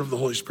nature of the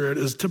Holy Spirit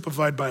is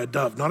typified by a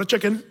dove, not a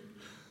chicken,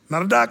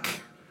 not a duck,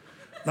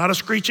 not a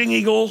screeching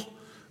eagle,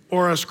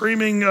 or a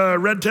screaming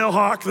red-tailed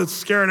hawk that's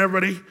scaring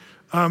everybody.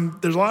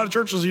 There's a lot of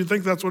churches you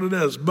think that's what it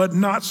is, but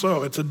not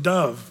so. It's a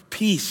dove,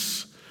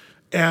 peace.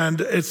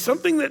 And it's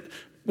something that,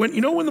 when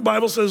the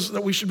Bible says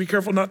that we should be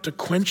careful not to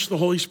quench the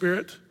Holy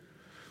Spirit,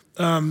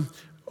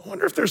 I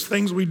wonder if there's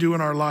things we do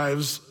in our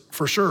lives,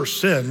 for sure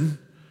sin,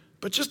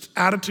 but just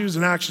attitudes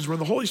and actions where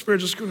the Holy Spirit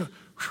just kind of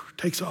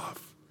takes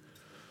off.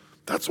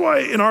 That's why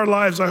in our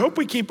lives, I hope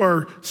we keep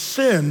our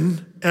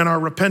sin and our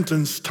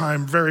repentance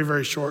time very,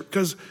 very short,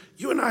 because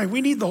you and I,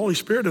 we need the Holy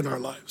Spirit in our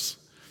lives.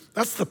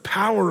 That's the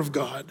power of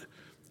God.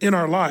 in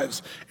our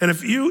lives. And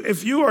if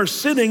you are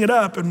sinning it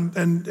up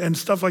and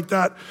stuff like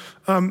that,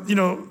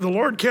 the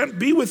Lord can't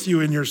be with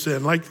you in your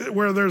sin. Like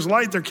where there's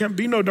light, there can't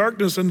be no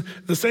darkness. And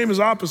the same as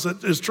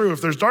opposite is true.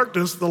 If there's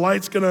darkness, the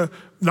light's gonna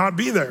not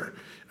be there.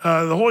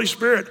 The Holy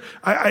Spirit,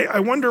 I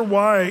wonder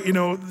why,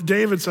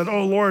 David said,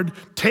 "Oh Lord,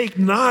 take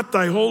not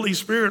thy Holy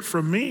Spirit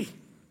from me."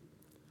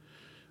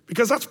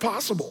 Because that's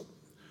possible.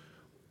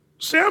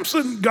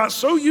 Samson got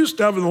so used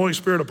to having the Holy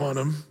Spirit upon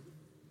him,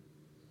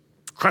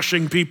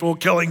 crushing people,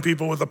 killing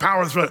people with the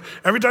power of the Spirit.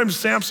 Every time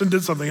Samson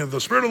did something, the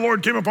Spirit of the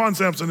Lord came upon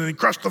Samson and he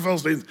crushed the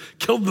Philistines,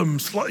 killed them,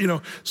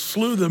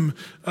 slew them,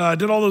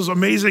 did all those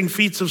amazing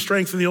feats of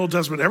strength in the Old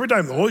Testament. Every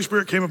time the Holy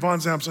Spirit came upon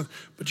Samson.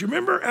 But you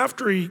remember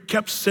after he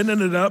kept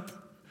sinning it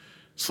up,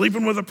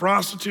 sleeping with a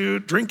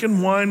prostitute,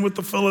 drinking wine with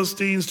the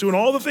Philistines, doing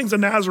all the things a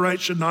Nazirite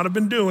should not have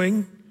been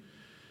doing.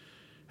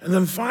 And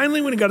then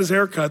finally, when he got his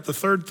hair cut, the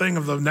third thing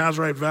of the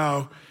Nazirite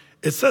vow,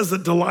 it says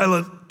that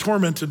Delilah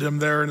tormented him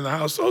there in the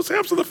house. "Oh,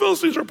 Samson, the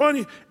Philistines are upon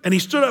you." And he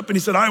stood up and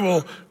he said, "I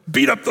will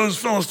beat up those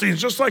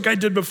Philistines just like I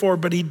did before."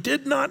 But he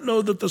did not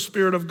know that the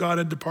Spirit of God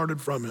had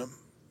departed from him.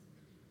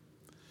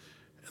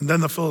 And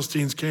then the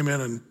Philistines came in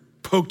and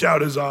poked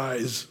out his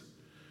eyes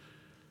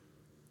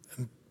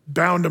and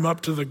bound him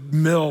up to the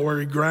mill where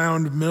he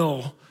ground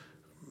mill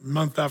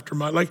month after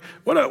month. Like,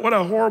 what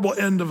a horrible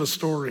end of a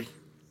story.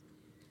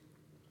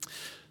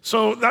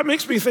 So that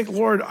makes me think,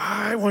 Lord,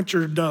 I want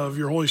your dove,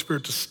 your Holy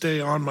Spirit, to stay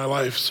on my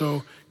life.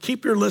 So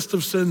keep your list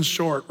of sins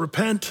short.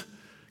 Repent,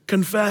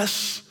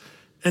 confess,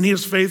 and he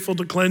is faithful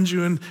to cleanse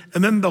you. And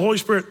then the Holy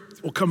Spirit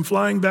will come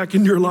flying back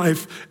into your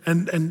life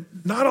and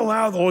not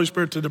allow the Holy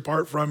Spirit to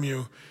depart from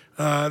you.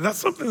 That's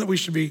something that we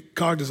should be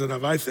cognizant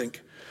of, I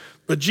think.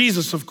 But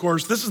Jesus, of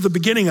course, this is the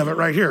beginning of it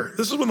right here.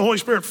 This is when the Holy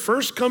Spirit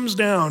first comes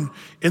down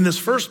in this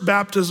first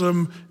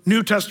baptism,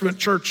 New Testament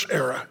church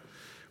era,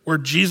 where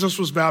Jesus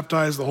was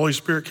baptized, the Holy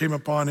Spirit came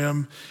upon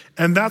him.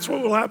 And that's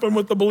what will happen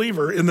with the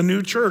believer in the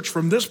new church.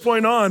 From this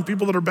point on,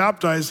 people that are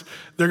baptized,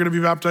 they're gonna be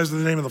baptized in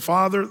the name of the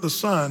Father, the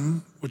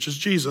Son, which is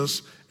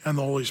Jesus, and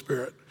the Holy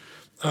Spirit.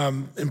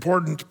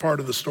 Important part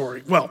of the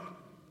story. Well,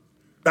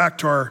 back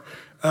to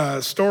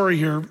our story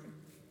here.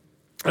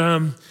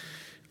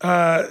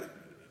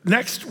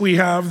 Next, we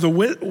have the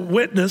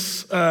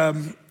witness.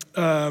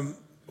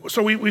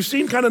 So we've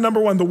seen kind of number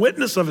one, the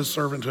witness of his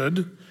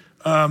servanthood,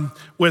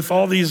 with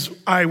all these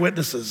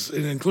eyewitnesses,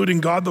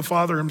 including God the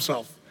Father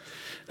himself.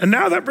 And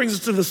now that brings us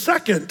to the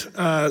second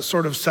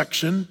sort of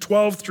section,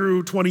 12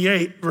 through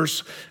 28,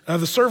 verse,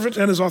 the servant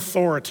and his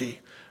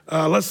authority.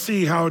 Let's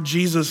see how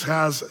Jesus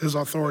has his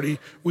authority.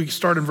 We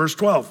start in verse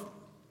 12.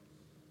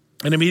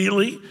 "And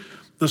immediately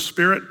the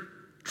Spirit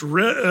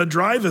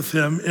driveth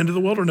him into the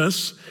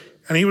wilderness,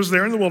 and he was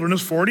there in the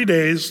wilderness 40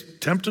 days,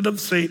 tempted of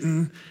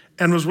Satan,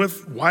 and was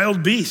with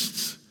wild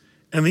beasts,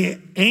 and the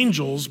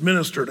angels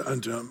ministered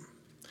unto him."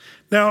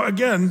 Now,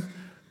 again,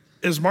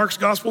 is Mark's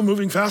gospel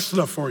moving fast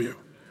enough for you?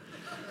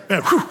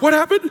 Man, what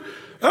happened?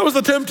 That was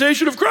the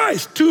temptation of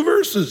Christ, 2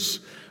 verses.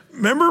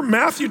 Remember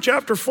Matthew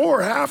chapter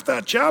 4, half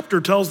that chapter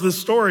tells this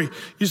story.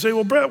 You say,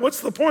 well, Brett,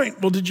 what's the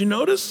point? Well, did you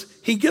notice?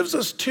 He gives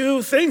us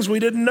 2 things we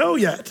didn't know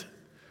yet.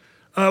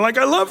 I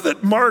love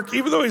that Mark,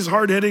 even though he's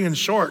hard-hitting and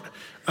short,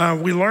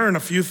 we learn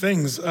a few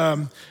things.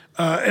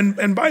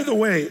 And by the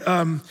way,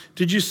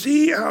 did you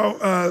see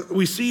how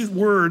we see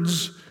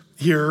words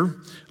here?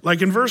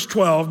 Like in verse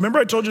 12, remember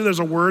I told you there's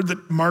a word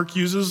that Mark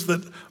uses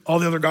that all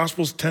the other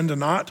gospels tend to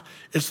not?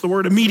 It's the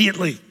word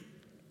immediately.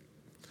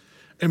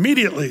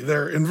 Immediately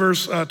there in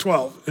verse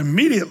 12,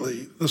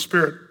 immediately the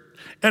Spirit.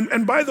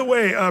 And by the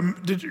way,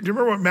 do you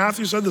remember what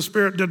Matthew said? The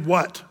Spirit did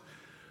what?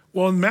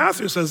 Well, in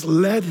Matthew it says,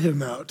 led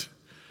him out.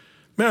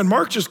 Man,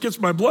 Mark just gets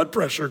my blood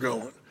pressure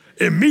going.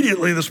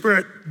 Immediately the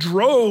Spirit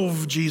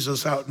drove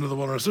Jesus out into the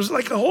wilderness. There's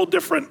like a whole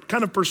different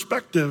kind of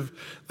perspective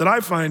that I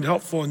find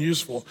helpful and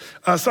useful.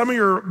 Some of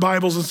your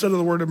Bibles, instead of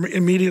the word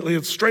immediately,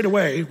 it's straight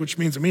away, which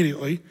means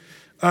immediately.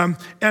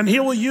 And he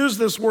will use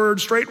this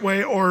word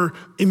straightway or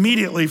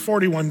immediately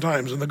 41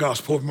 times in the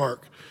Gospel of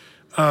Mark.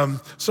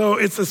 So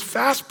it's this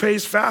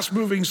fast-paced,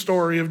 fast-moving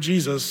story of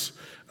Jesus.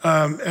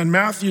 And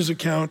Matthew's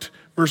account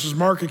versus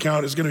Mark's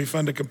account is going to be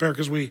fun to compare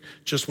because we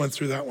just went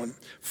through that one.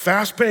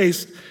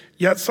 Fast-paced,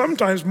 yet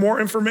sometimes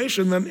more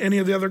information than any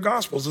of the other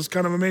Gospels. It's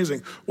kind of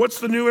amazing. What's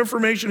the new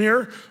information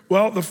here?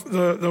 Well,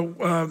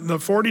 the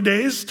 40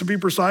 days, to be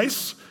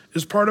precise,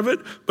 is part of it.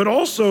 But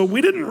also, we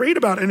didn't read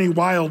about any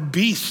wild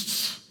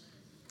beasts.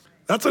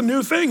 That's a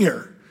new thing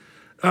here.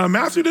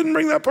 Matthew didn't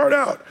bring that part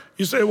out.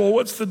 You say, well,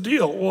 what's the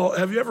deal? Well,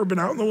 have you ever been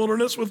out in the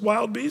wilderness with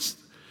wild beasts?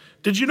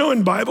 Did you know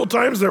in Bible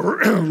times there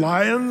were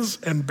lions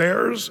and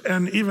bears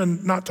and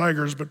even not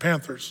tigers, but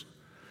panthers?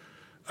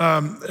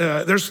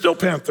 There's still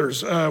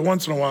panthers.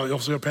 Once in a while you'll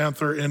see a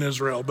panther in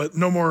Israel, but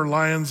no more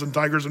lions and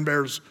tigers and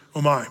bears,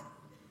 oh my.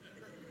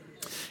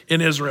 In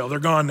Israel, they're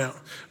gone now.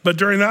 But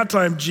during that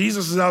time,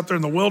 Jesus is out there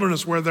in the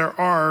wilderness where there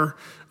are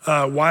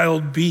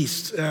wild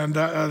beasts, and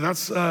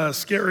that's a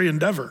scary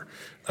endeavor.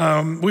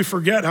 We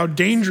forget how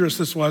dangerous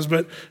this was,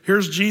 but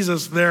here's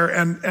Jesus there,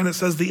 and it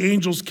says the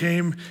angels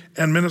came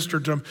and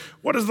ministered to him.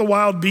 What does the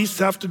wild beasts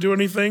have to do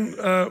anything?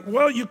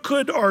 Well, you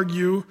could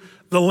argue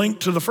the link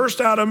to the first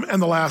Adam and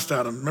the last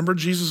Adam. Remember,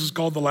 Jesus is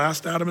called the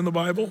last Adam in the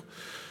Bible?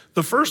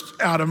 The first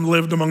Adam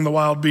lived among the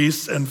wild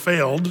beasts and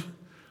failed.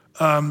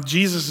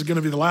 Jesus is going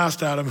to be the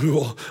last Adam who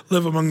will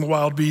live among the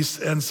wild beasts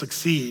and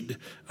succeed.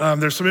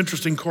 There's some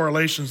interesting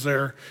correlations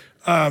there.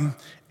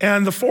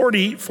 And the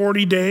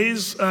 40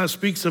 days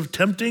speaks of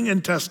tempting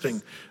and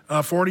testing.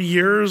 40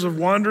 years of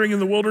wandering in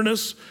the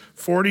wilderness,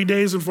 40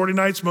 days and 40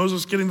 nights,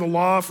 Moses getting the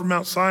law from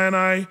Mount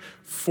Sinai,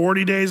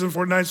 40 days and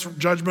 40 nights,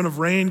 judgment of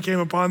rain came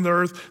upon the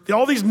earth.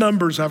 All these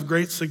numbers have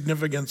great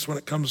significance when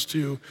it comes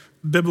to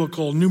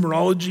biblical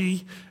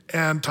numerology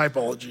and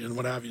typology and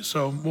what have you.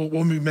 So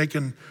we'll be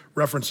making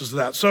references to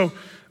that. So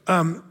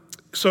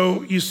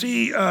you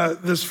see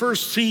this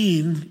first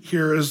scene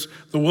here is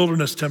the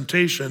wilderness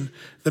temptation.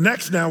 The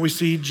next now we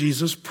see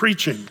Jesus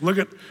preaching. Look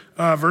at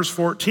verse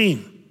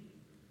 14.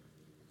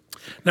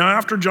 Now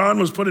after John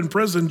was put in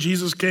prison,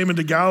 Jesus came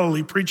into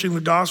Galilee preaching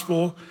the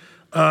gospel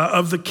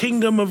of the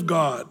kingdom of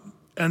God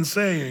and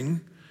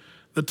saying,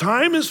 the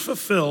time is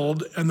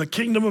fulfilled and the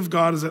kingdom of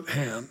God is at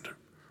hand.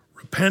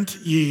 Repent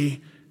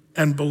ye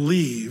and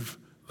believe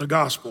the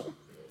gospel.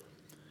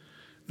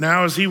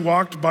 Now as he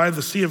walked by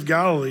the Sea of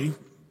Galilee,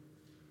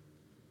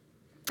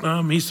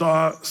 he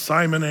saw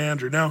Simon and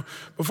Andrew. Now,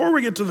 before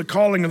we get to the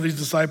calling of these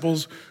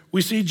disciples,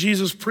 we see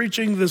Jesus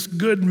preaching this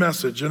good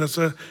message, and it's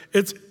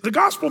the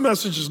gospel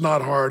message is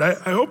not hard.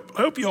 I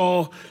hope you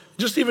all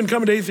just even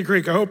coming to Athey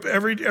Creek. I hope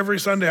every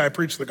Sunday I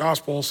preach the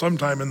gospel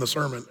sometime in the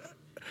sermon.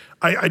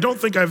 I don't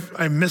think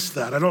I missed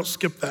that. I don't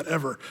skip that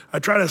ever. I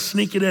try to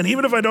sneak it in,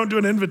 even if I don't do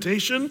an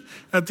invitation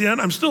at the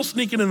end. I'm still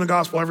sneaking in the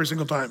gospel every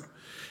single time.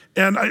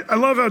 And I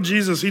love how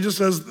Jesus, he just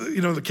says,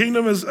 the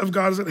kingdom of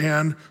God is at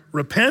hand.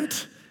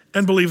 Repent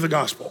and believe the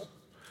gospel.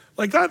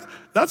 Like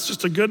that's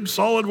just a good,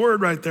 solid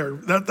word right there.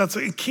 That's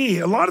a key.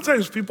 A lot of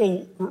times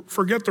people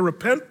forget the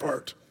repent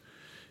part.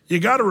 You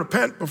got to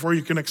repent before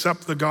you can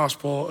accept the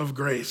gospel of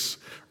grace.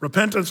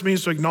 Repentance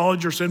means to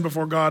acknowledge your sin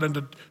before God and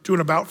to do an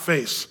about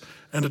face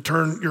and to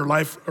turn your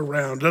life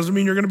around. It doesn't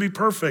mean you're going to be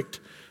perfect,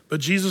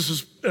 but Jesus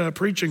is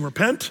preaching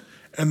repent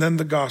and then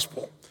the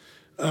gospel.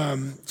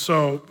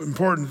 So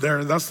important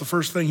there. That's the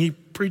first thing he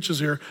preaches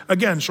here.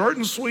 Again, short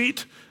and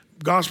sweet.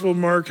 Gospel of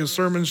Mark, his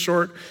sermon's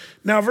short.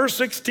 Now, verse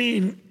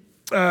 16,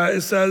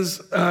 it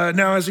says,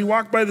 now as he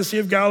walked by the Sea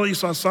of Galilee, he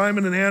saw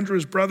Simon and Andrew,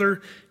 his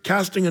brother,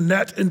 casting a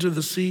net into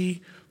the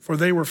sea, for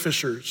they were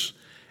fishers.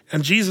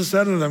 And Jesus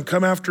said unto them,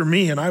 come after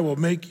me, and I will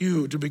make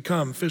you to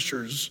become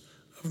fishers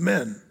of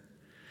men.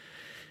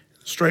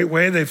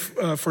 Straightway they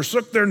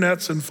forsook their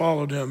nets and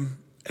followed him.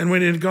 And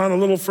when he had gone a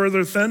little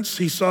further thence,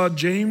 he saw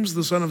James,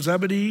 the son of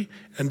Zebedee,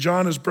 and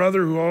John, his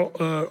brother, who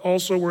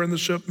also were in the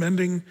ship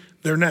mending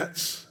their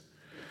nets.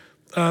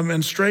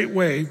 And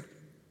straightway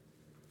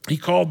he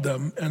called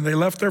them, and they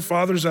left their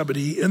father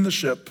Zebedee in the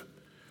ship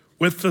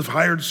with the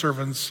hired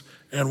servants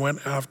and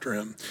went after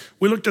him.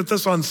 We looked at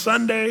this on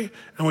Sunday,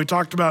 and we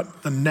talked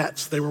about the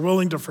nets. They were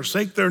willing to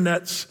forsake their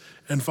nets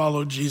and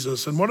follow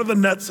Jesus. And what are the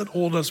nets that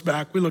hold us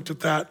back? We looked at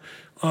that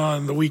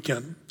on the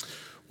weekend.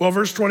 Well,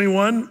 verse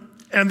 21,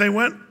 and they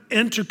went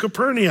into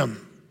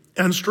Capernaum,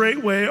 and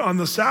straightway on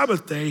the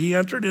Sabbath day he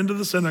entered into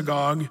the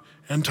synagogue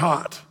and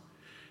taught.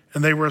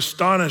 And they were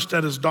astonished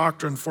at his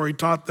doctrine, for he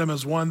taught them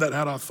as one that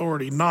had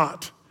authority,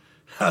 not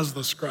as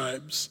the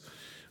scribes.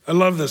 I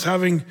love this.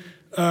 Having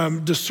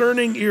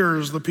discerning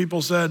ears, the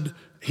people said,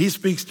 he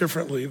speaks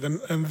differently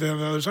than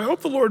others. I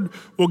hope the Lord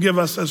will give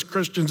us as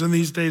Christians in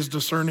these days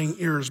discerning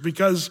ears,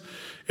 because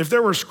if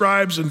there were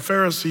scribes and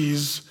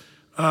Pharisees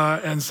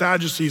and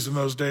Sadducees in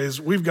those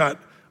days, we've got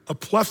a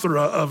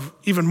plethora of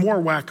even more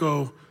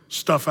wacko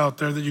stuff out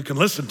there that you can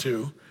listen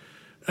to.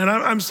 And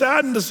I'm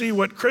saddened to see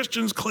what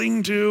Christians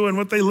cling to and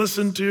what they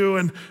listen to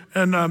and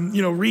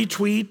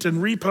retweet and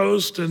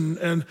repost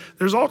and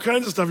there's all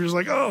kinds of stuff. You're just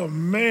like, oh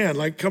man,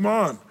 like come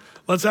on,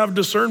 let's have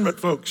discernment,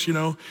 folks.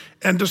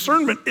 And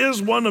discernment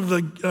is one of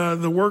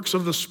the works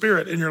of the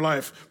Spirit in your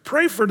life.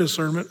 Pray for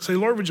discernment. Say,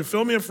 Lord, would you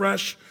fill me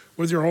afresh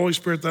with your Holy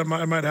Spirit that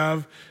I might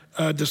have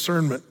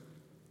discernment.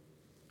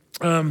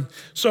 Hear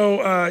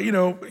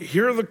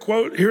the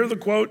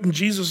quote in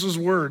Jesus'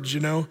 words,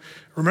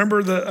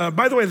 Remember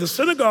by the way, the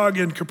synagogue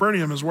in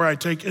Capernaum is where I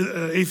take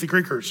Athey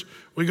Creekers.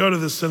 We go to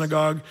this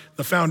synagogue.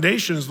 The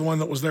foundation is the one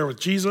that was there with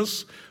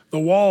Jesus. The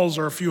walls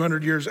are a few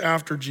hundred years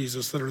after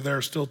Jesus that are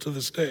there still to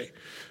this day.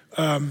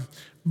 I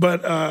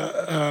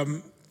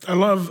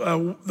love,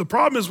 the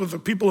problem is with the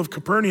people of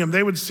Capernaum,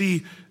 they would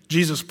see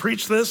Jesus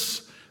preach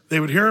this, they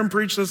would hear him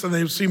preach this, and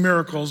they would see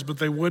miracles, but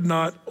they would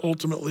not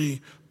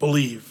ultimately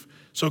believe.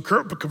 So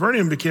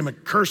Capernaum became a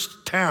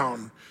cursed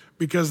town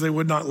because they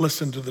would not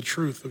listen to the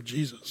truth of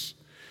Jesus.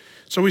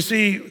 So we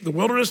see the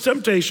wilderness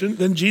temptation,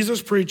 then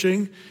Jesus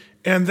preaching,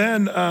 and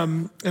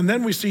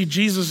then we see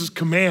Jesus'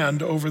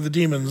 command over the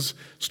demons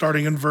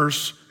starting in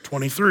verse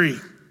 23.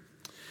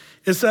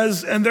 It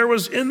says, and there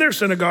was in their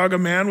synagogue a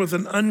man with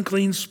an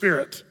unclean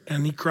spirit,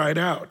 and he cried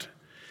out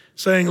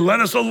saying, "Let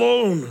us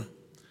alone.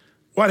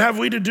 What have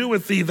we to do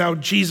with thee, thou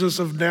Jesus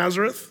of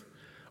Nazareth?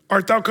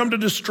 Art thou come to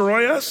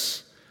destroy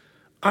us?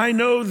 I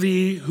know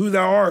thee who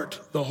thou art,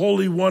 the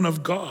Holy One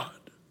of God."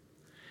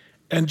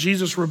 And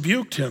Jesus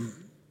rebuked him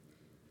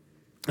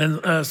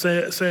and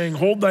saying,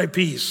 "Hold thy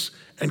peace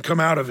and come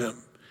out of him."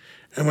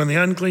 And when the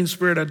unclean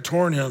spirit had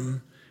torn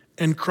him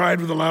and cried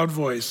with a loud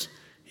voice,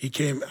 he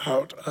came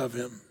out of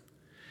him.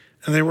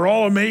 And they were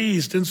all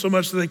amazed,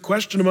 insomuch that they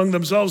questioned among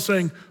themselves,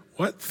 saying,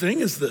 "What thing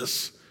is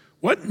this?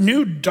 What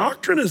new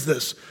doctrine is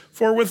this?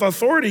 For with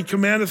authority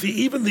commandeth he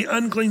even the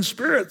unclean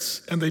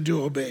spirits, and they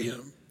do obey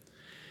him."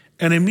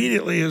 And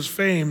immediately his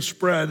fame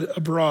spread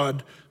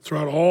abroad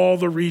throughout all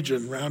the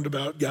region round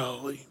about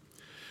Galilee.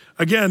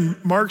 Again,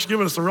 Mark's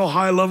given us a real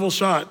high-level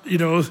shot.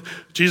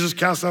 Jesus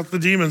cast out the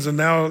demons, and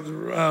now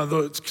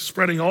it's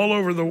spreading all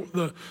over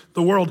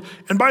the world.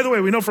 And by the way,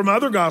 we know from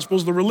other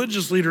Gospels, the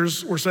religious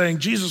leaders were saying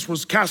Jesus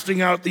was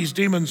casting out these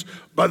demons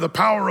by the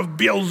power of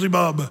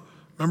Beelzebub.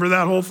 Remember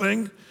that whole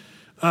thing?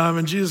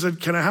 And Jesus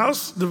said, "Can a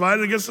house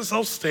divided against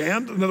itself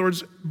stand?" In other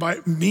words, by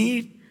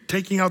me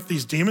taking out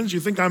these demons, you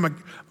think I'm a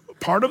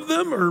part of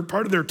them or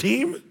part of their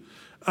team?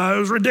 It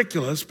was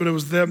ridiculous, but it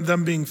was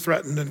them being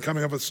threatened and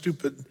coming up with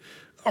stupid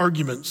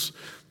arguments.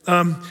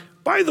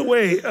 By the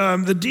way,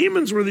 the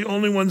demons were the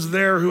only ones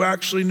there who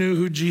actually knew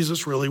who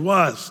Jesus really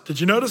was. Did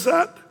you notice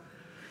that?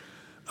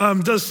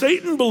 Does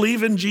Satan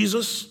believe in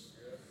Jesus?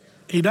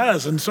 He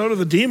does, and so do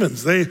the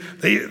demons.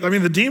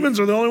 The demons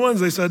are the only ones.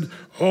 They said,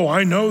 "Oh,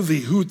 I know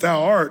thee, who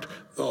thou art,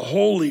 the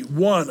Holy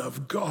One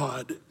of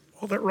God."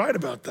 Well, they're right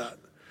about that.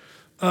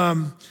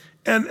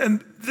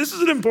 And this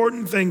is an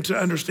important thing to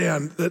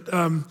understand, that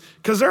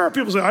because there are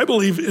people who say, "I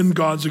believe in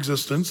God's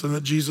existence and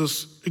that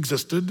Jesus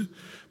existed,"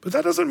 but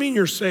that doesn't mean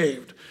you're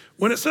saved.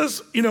 When it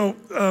says,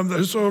 that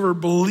whosoever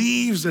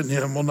believes in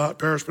him will not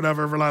perish but have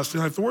everlasting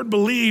life, the word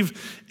believe,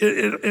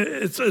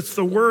 it's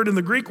the word in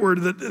the Greek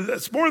word that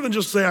it's more than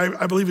just say,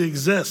 I believe he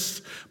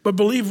exists, but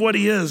believe what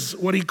he is,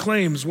 what he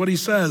claims, what he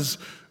says,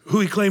 who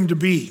he claimed to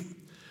be,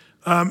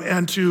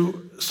 and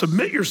to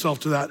submit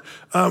yourself to that.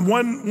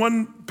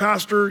 One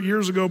pastor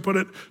years ago put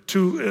it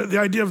to the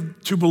idea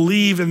of to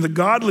believe in the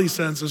godly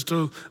sense is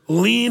to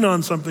lean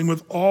on something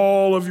with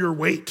all of your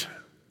weight.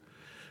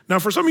 Now,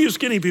 for some of you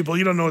skinny people,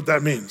 you don't know what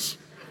that means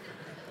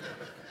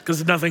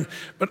because it's nothing.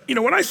 But,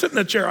 when I sit in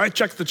the chair, I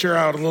check the chair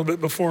out a little bit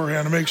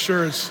beforehand to make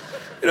sure it's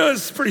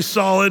pretty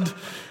solid.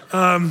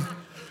 I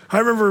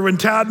remember when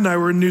Tad and I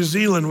were in New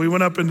Zealand, we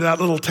went up into that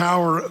little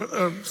tower.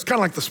 It's kind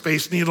of like the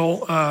Space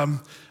Needle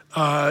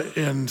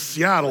in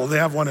Seattle. They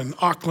have one in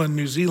Auckland,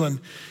 New Zealand.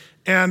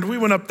 And we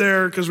went up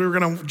there because we were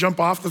going to jump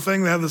off the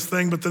thing. They had this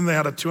thing, but then they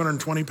had a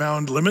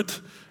 220-pound limit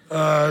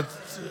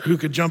who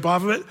could jump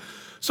off of it.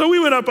 So we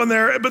went up on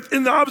there, but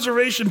in the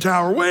observation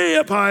tower, way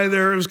up high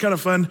there, it was kind of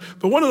fun.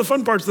 But one of the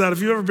fun parts of that, if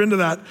you've ever been to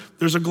that,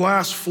 there's a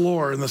glass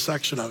floor in the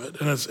section of it,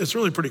 and it's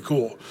really pretty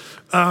cool.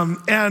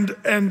 And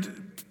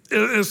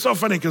it's so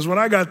funny because when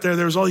I got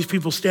there was all these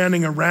people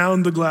standing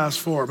around the glass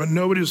floor, but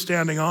nobody was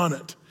standing on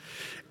it.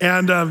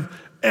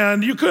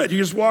 And you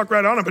just walk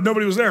right on it, but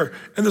nobody was there.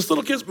 And this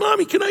little kid's,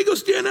 "Mommy, can I go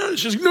stand on it?"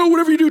 She's like, "No,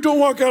 whatever you do, don't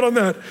walk out on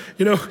that."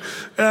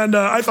 And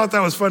I thought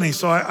that was funny.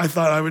 So I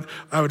thought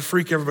I would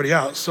freak everybody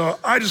out. So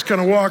I just kind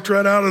of walked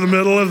right out of the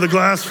middle of the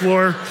glass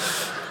floor,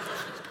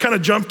 kind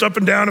of jumped up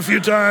and down a few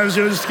times,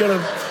 just kind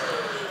of,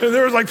 and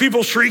there was like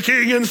people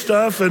shrieking and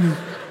stuff.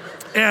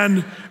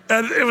 And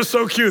it was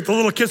so cute. The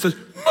little kid says,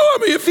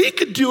 "Mommy, if he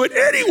could do it,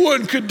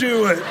 anyone could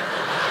do it."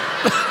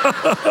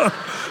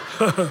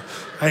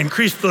 I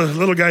increased the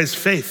little guy's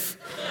faith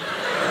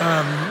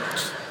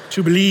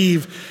to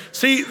believe.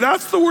 See,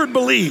 that's the word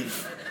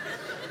believe.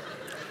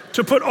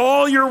 To put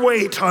all your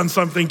weight on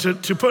something,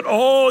 to put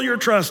all your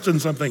trust in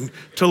something,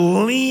 to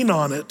lean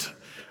on it.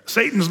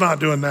 Satan's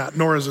not doing that,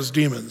 nor is his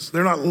demons.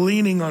 They're not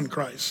leaning on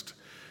Christ.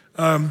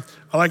 I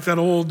like that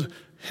old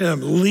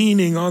hymn,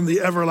 "Leaning on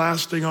the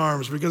everlasting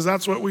arms," because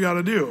that's what we got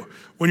to do.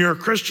 When you're a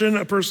Christian,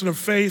 a person of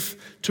faith,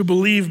 to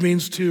believe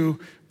means to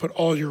put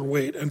all your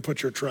weight and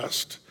put your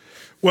trust.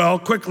 Well,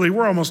 quickly,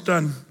 we're almost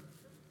done.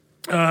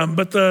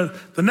 But the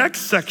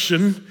next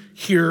section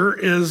here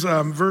is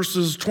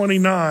verses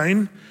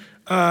 29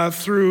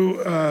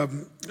 through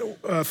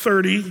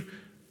 30,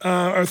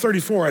 or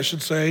 34, I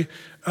should say,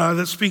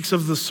 that speaks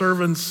of the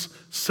servant's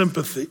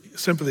sympathy.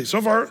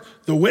 So far,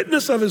 the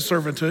witness of his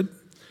servanthood,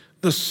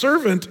 the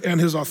servant and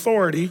his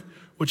authority,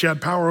 which had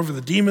power over the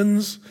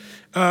demons.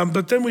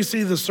 But then we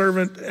see the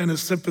servant and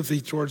his sympathy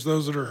towards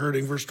those that are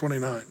hurting, verse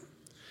 29.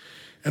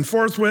 "And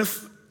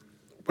forthwith,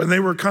 when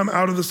they were come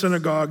out of the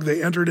synagogue,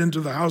 they entered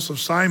into the house of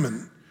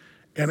Simon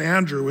and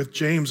Andrew with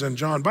James and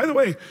John." By the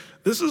way,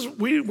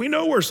 we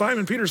know where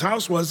Simon Peter's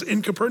house was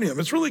in Capernaum.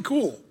 It's really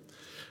cool.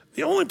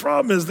 The only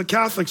problem is the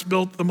Catholics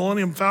built the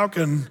Millennium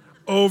Falcon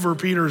over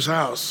Peter's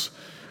house.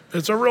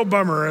 It's a real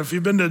bummer. If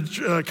you've been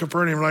to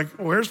Capernaum, like,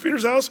 "Where's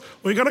Peter's house?"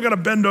 Well, you kind of got to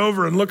bend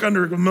over and look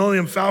under the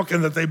Millennium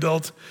Falcon that they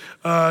built,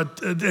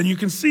 and you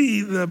can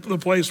see the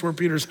place where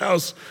Peter's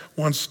house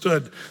once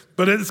stood.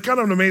 But it's kind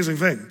of an amazing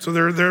thing. So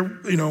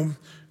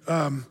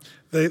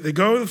They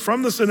go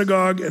from the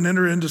synagogue and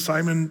enter into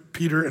Simon,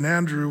 Peter, and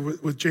Andrew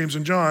with James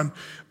and John.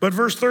 But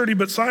verse 30,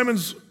 but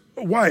Simon's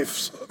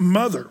wife's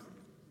mother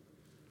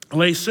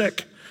lay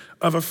sick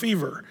of a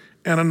fever,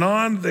 and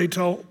anon they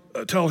tell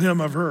him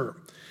of her.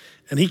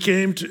 And he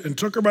came and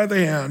took her by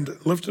the hand,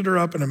 lifted her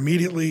up, and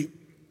immediately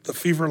the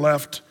fever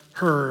left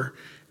her,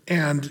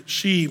 and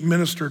she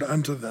ministered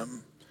unto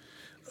them.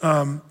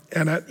 And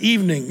at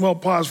evening, well,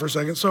 pause for a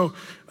second. So,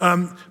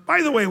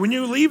 by the way, when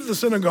you leave the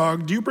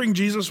synagogue, do you bring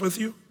Jesus with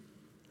you?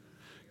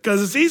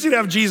 Because it's easy to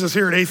have Jesus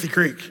here at Athey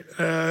Creek,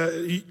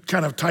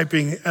 kind of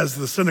typing as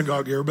the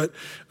synagogue here. But,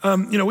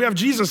 we have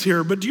Jesus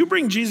here, but do you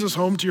bring Jesus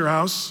home to your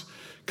house?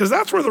 Because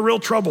that's where the real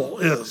trouble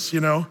is,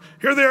 Here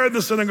they are in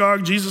the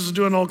synagogue, Jesus is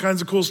doing all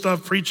kinds of cool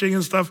stuff, preaching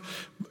and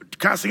stuff,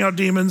 casting out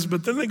demons,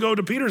 but then they go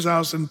to Peter's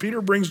house and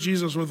Peter brings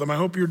Jesus with them. I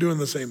hope you're doing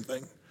the same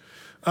thing.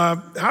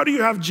 How do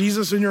you have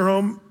Jesus in your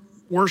home?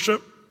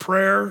 Worship,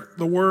 prayer,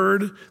 the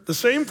word, the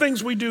same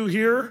things we do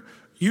here,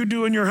 you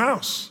do in your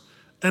house,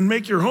 and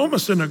make your home a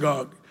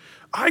synagogue.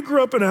 I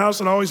grew up in a house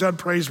that always had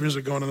praise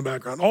music going in the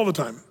background all the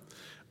time.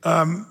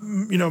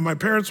 My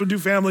parents would do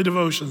family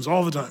devotions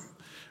all the time.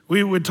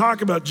 We would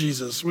talk about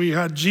Jesus. We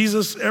had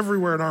Jesus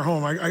everywhere in our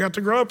home. I got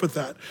to grow up with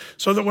that.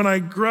 So that when I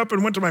grew up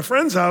and went to my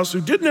friend's house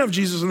who didn't have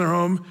Jesus in their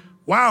home,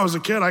 as a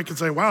kid, I could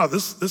say, wow,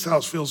 this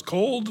house feels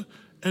cold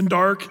and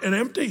dark and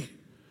empty.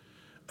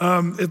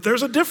 If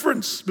there's a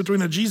difference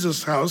between a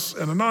Jesus house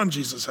and a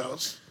non-Jesus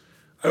house.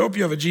 I hope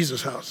you have a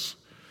Jesus house.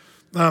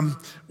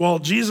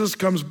 Jesus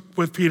comes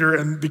with Peter,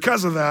 and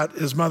because of that,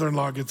 his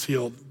mother-in-law gets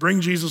healed.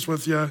 Bring Jesus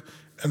with you,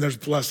 and there's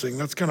blessing.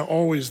 That's kind of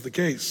always the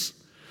case.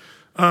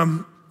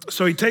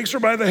 So he takes her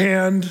by the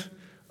hand,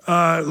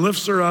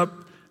 lifts her up,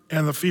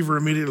 and the fever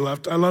immediately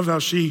left. I love how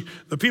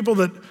the people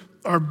that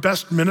are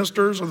best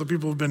ministers are the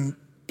people who've been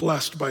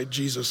blessed by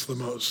Jesus the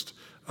most.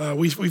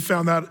 We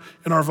found that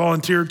in our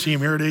volunteer team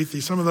here at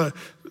Athey, some of the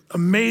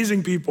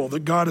amazing people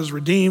that God has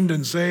redeemed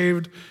and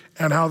saved,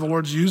 and how the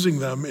Lord's using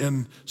them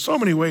in so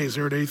many ways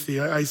here at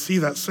Athey. I see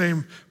that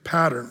same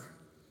pattern.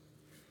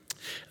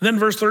 And then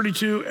verse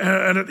 32,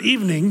 and at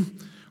evening,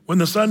 when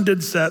the sun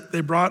did set,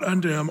 they brought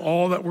unto him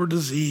all that were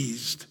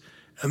diseased,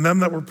 and them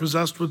that were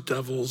possessed with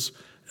devils,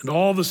 and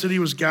all the city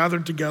was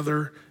gathered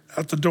together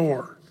at the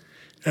door.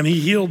 And he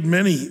healed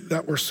many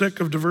that were sick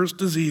of diverse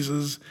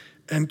diseases,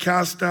 and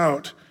cast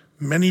out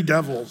many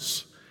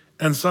devils,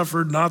 and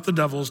suffered not the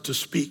devils to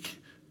speak,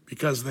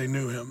 because they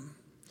knew him.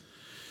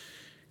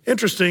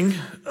 Interesting,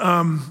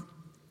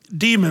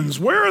 demons.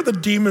 Where are the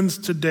demons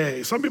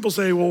today? Some people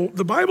say, well,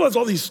 the Bible has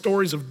all these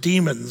stories of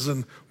demons,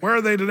 and where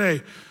are they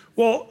today?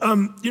 Well,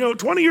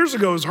 20 years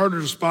ago it was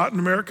harder to spot in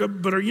America,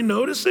 but are you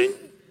noticing?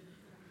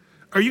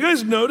 Are you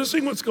guys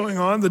noticing what's going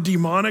on? The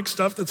demonic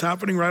stuff that's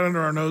happening right under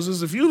our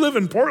noses? If you live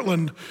in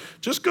Portland,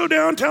 just go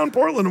downtown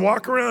Portland,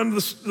 walk around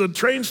the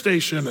train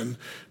station and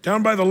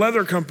down by the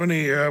leather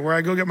company where I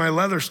go get my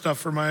leather stuff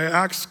for my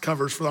axe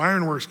covers for the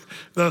ironworks.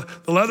 The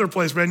leather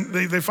place, man,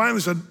 they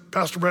finally said,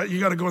 Pastor Brett, you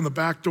got to go in the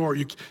back door.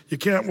 You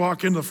can't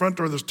walk in the front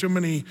door. There's too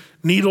many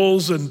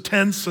needles and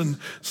tents and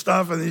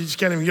stuff, and you just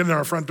can't even get in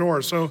our front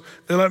door. So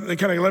they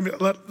kind of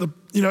let me.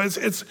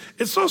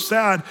 It's so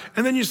sad.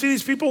 And then you see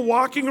these people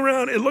walking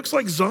around. It looks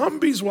like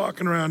zombies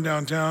walking around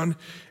downtown.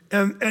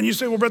 And you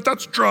say, well, Brett,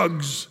 that's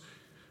drugs.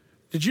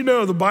 Did you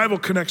know the Bible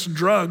connects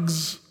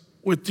drugs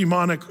with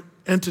demonic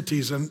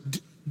entities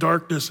and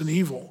darkness and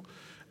evil?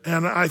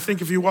 And I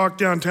think if you walk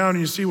downtown and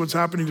you see what's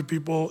happening to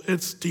people,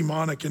 it's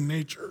demonic in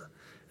nature.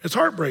 It's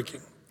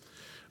heartbreaking.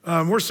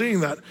 We're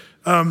seeing that.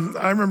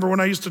 I remember when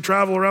I used to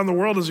travel around the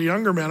world as a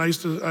younger man,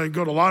 I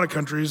go to a lot of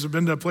countries. I've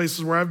been to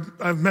places where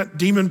I've met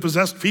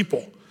demon-possessed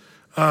people.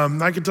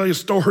 I can tell you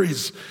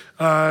stories,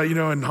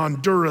 in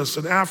Honduras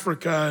and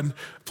Africa and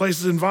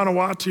places in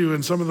Vanuatu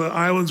and some of the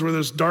islands where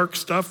there's dark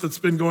stuff that's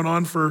been going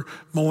on for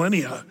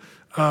millennia.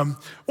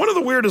 One of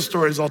the weirdest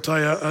stories I'll tell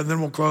you, and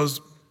then we'll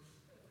close.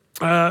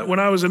 When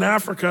I was in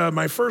Africa,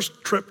 my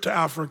first trip to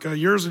Africa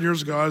years and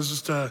years ago, I was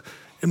just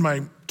in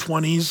my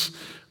 20s.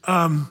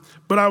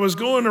 But I was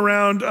going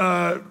around,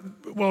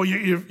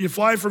 you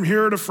fly from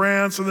here to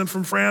France, and then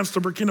from France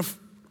to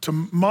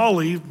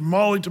Mali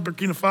to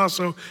Burkina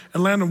Faso,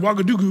 and land in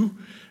Ouagadougou.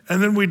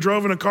 And then we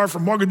drove in a car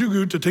from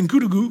Ouagadougou to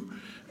Tinkoudagou.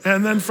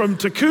 And then from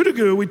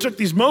Tinkoudagou, we took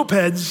these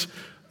mopeds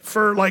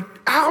for like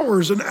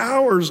hours and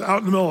hours out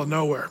in the middle of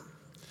nowhere.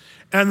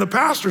 And the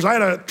pastors, I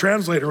had a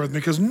translator with me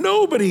because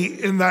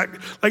nobody in that,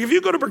 like if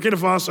you go to Burkina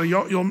Faso,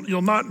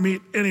 you'll not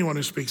meet anyone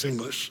who speaks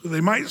English.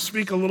 They might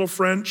speak a little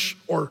French,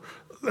 or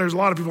there's a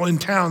lot of people in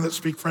town that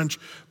speak French,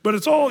 but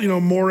it's all,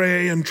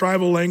 Moray and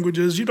tribal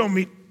languages. You don't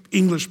meet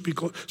English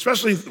people,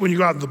 especially when you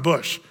go out in the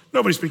bush.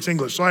 Nobody speaks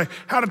English. So I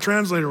had a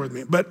translator with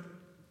me. But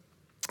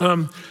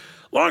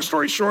long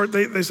story short,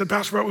 they said,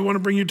 Pastor Brett, we want to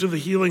bring you to the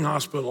healing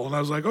hospital. And I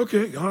was like,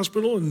 okay,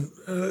 hospital,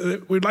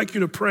 and we'd like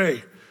you to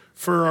pray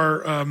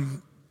for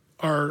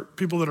our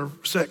people that are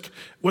sick.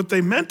 What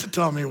they meant to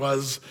tell me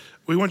was,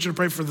 we want you to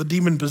pray for the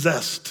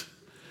demon-possessed.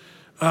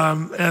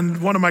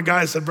 And one of my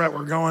guys said, Brett,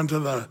 we're going to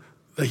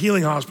the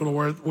healing hospital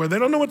where they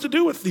don't know what to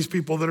do with these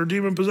people that are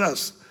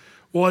demon-possessed.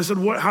 Well, I said,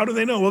 how do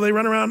they know? Well, they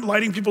run around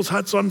lighting people's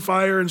huts on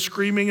fire and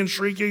screaming and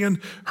shrieking and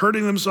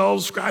hurting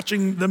themselves,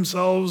 scratching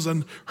themselves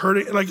and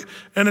hurting,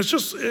 and it's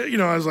just,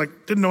 I was like,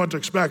 didn't know what to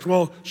expect.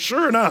 Well,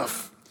 sure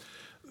enough,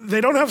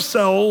 they don't have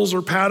cells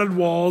or padded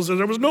walls, and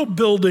there was no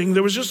building.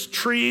 There was just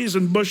trees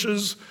and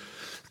bushes.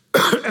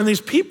 And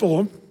these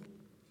people,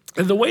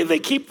 and the way they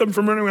keep them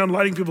from running around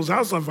lighting people's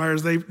houses on fire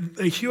is they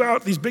hew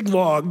out these big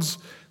logs.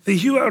 They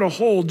hew out a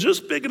hole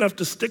just big enough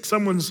to stick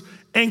someone's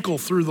ankle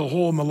through the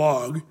hole in the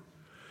log.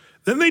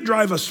 Then they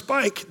drive a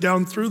spike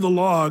down through the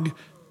log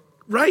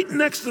right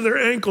next to their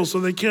ankle so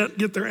they can't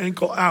get their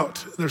ankle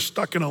out. They're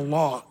stuck in a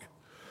log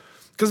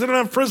because they don't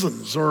have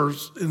prisons or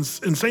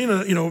insane,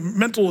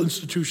 mental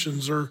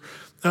institutions so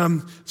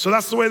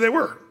that's the way they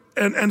were.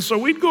 And so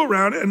we'd go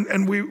around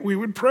and we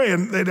would pray,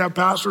 and they'd have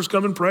pastors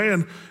come and pray,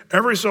 and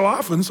every so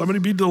often somebody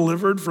would be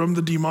delivered from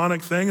the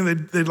demonic thing,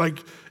 and they'd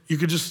you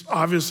could just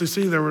obviously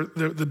see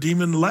the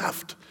demon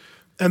left,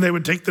 and they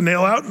would take the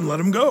nail out and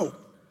let him go.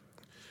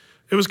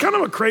 It was kind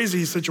of a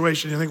crazy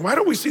situation. You think, why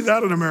don't we see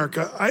that in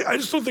America? I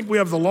just don't think we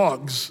have the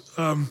logs.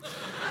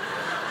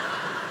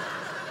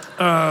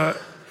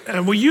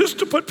 And we used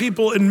to put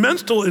people in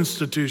mental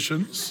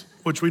institutions,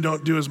 which we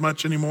don't do as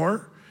much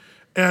anymore.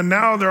 And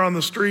now they're on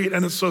the street,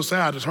 and it's so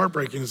sad. It's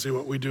heartbreaking to see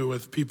what we do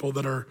with people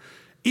that are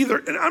either,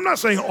 and I'm not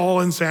saying all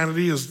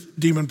insanity is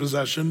demon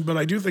possession, but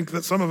I do think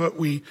that some of it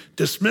we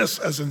dismiss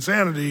as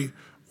insanity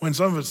when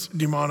some of it's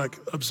demonic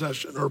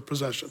obsession or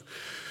possession.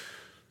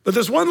 But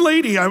this one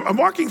lady, I'm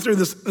walking through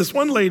this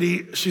one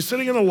lady, she's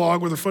sitting in a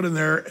log with her foot in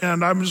there,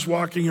 and I'm just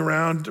walking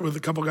around with a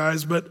couple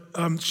guys, but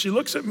she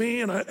looks at me,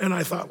 and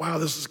I thought, wow,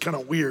 this is kind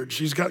of weird.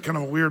 She's got kind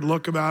of a weird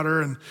look about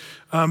her, and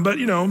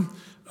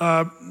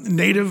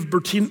native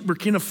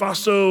Burkina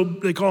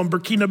Faso, they call him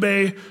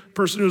Burkinabe,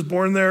 person who was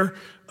born there.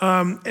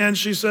 And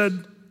she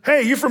said,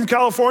 hey, you from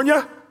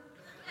California?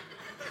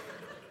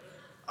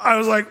 I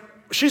was like,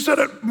 she said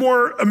it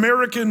more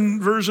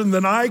American version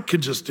than I could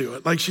just do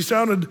it. Like she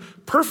sounded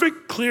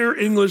perfect, clear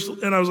English.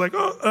 And I was like,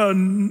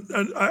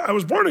 I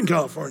was born in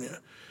California.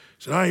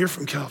 She said, you're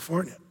from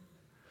California.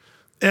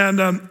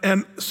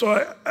 And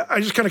so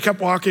I just kind of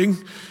kept walking.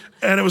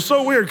 And it was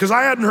so weird because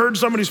I hadn't heard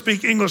somebody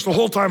speak English the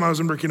whole time I was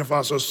in Burkina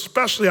Faso,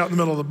 especially out in the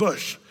middle of the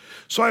bush.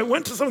 So I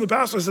went to some of the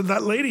pastors. I said,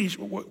 that lady,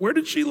 where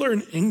did she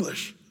learn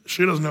English?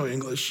 She doesn't know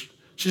English.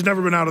 She's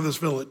never been out of this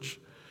village.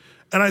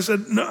 And I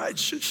said, no,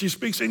 she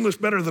speaks English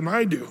better than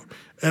I do.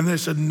 And they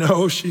said,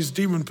 no, she's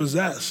demon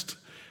possessed.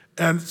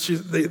 And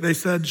they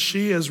said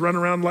she has run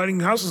around lighting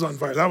houses on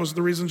fire. That was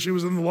the reason she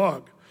was in the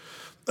log.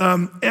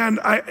 And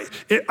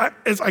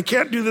I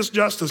can't do this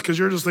justice because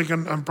you're just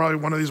thinking I'm probably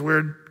one of these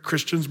weird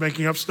Christians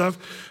making up stuff.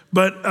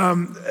 But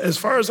as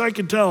far as I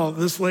could tell,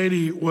 this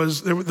lady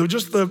was,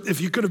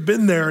 if you could have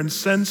been there and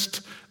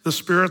sensed the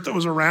spirit that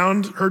was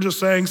around her just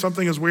saying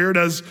something as weird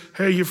as,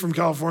 hey, you from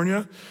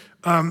California?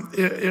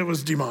 It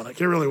was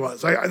demonic. It really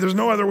was. There's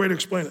no other way to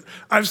explain it.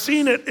 I've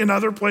seen it in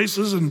other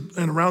places and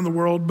around the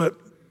world, but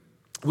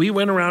we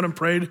went around and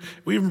prayed.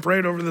 We even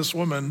prayed over this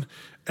woman,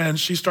 and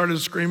she started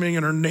screaming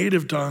in her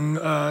native tongue,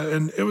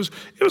 and it was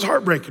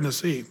heartbreaking to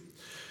see.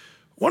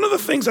 One of the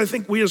things I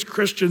think we as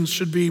Christians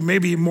should be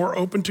maybe more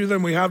open to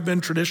than we have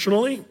been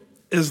traditionally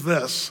is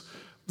this,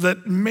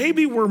 that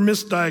maybe we're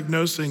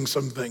misdiagnosing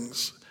some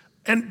things.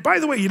 And by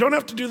the way, you don't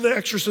have to do the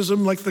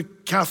exorcism like the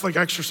Catholic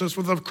exorcist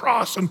with a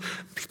cross and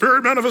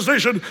spirit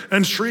manifestation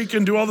and shriek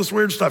and do all this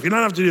weird stuff. You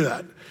don't have to do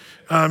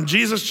that.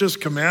 Jesus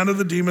just commanded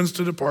the demons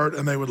to depart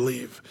and they would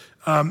leave.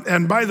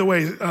 And by the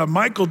way,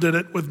 Michael did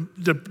it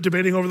with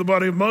debating over the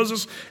body of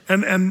Moses.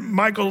 And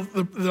Michael,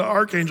 the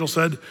archangel,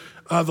 said,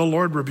 the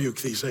Lord rebuke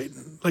thee,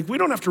 Satan. Like, we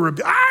don't have to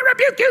rebuke, I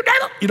rebuke you,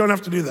 devil. You don't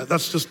have to do that.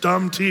 That's just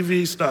dumb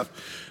TV stuff.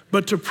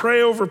 But to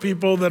pray over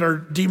people that are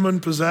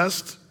demon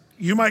possessed,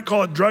 you might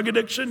call it drug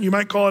addiction, you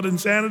might call it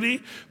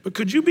insanity, but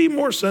could you be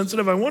more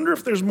sensitive? I wonder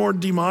if there's more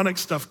demonic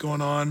stuff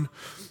going on.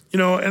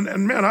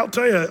 And man, I'll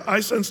tell you, I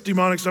sense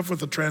demonic stuff with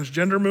the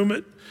transgender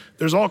movement.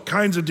 There's all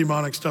kinds of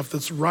demonic stuff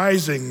that's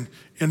rising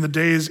in the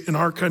days in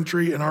our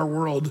country, in our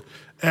world,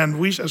 and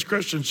we as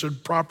Christians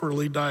should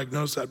properly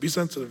diagnose that, be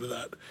sensitive to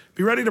that.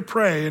 Be ready to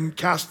pray and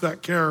cast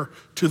that care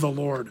to the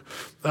Lord.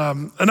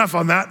 Enough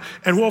on that,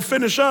 and we'll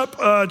finish up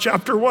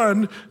chapter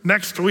 1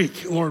 next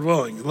week, Lord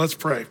willing. Let's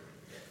pray.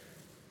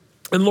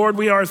 And Lord,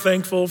 we are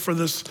thankful for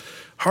this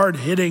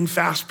hard-hitting,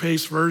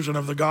 fast-paced version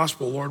of the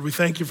gospel, Lord. We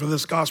thank you for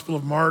this gospel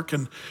of Mark.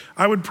 And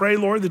I would pray,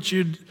 Lord, that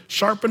you'd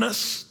sharpen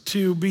us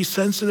to be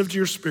sensitive to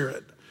your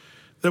spirit,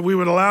 that we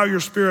would allow your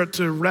spirit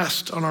to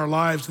rest on our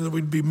lives and that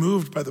we'd be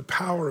moved by the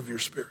power of your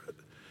spirit.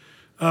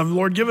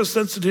 Lord, give us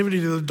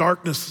sensitivity to the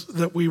darkness,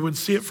 that we would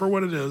see it for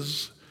what it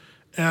is.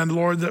 And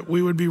Lord, that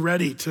we would be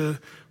ready to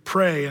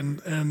pray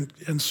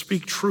and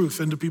speak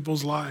truth into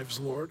people's lives,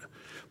 Lord.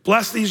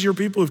 Bless these your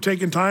people who've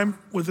taken time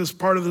with this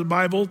part of the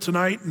Bible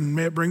tonight, and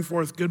may it bring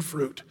forth good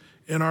fruit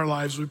in our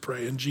lives, we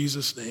pray. In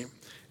Jesus' name,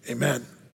 amen.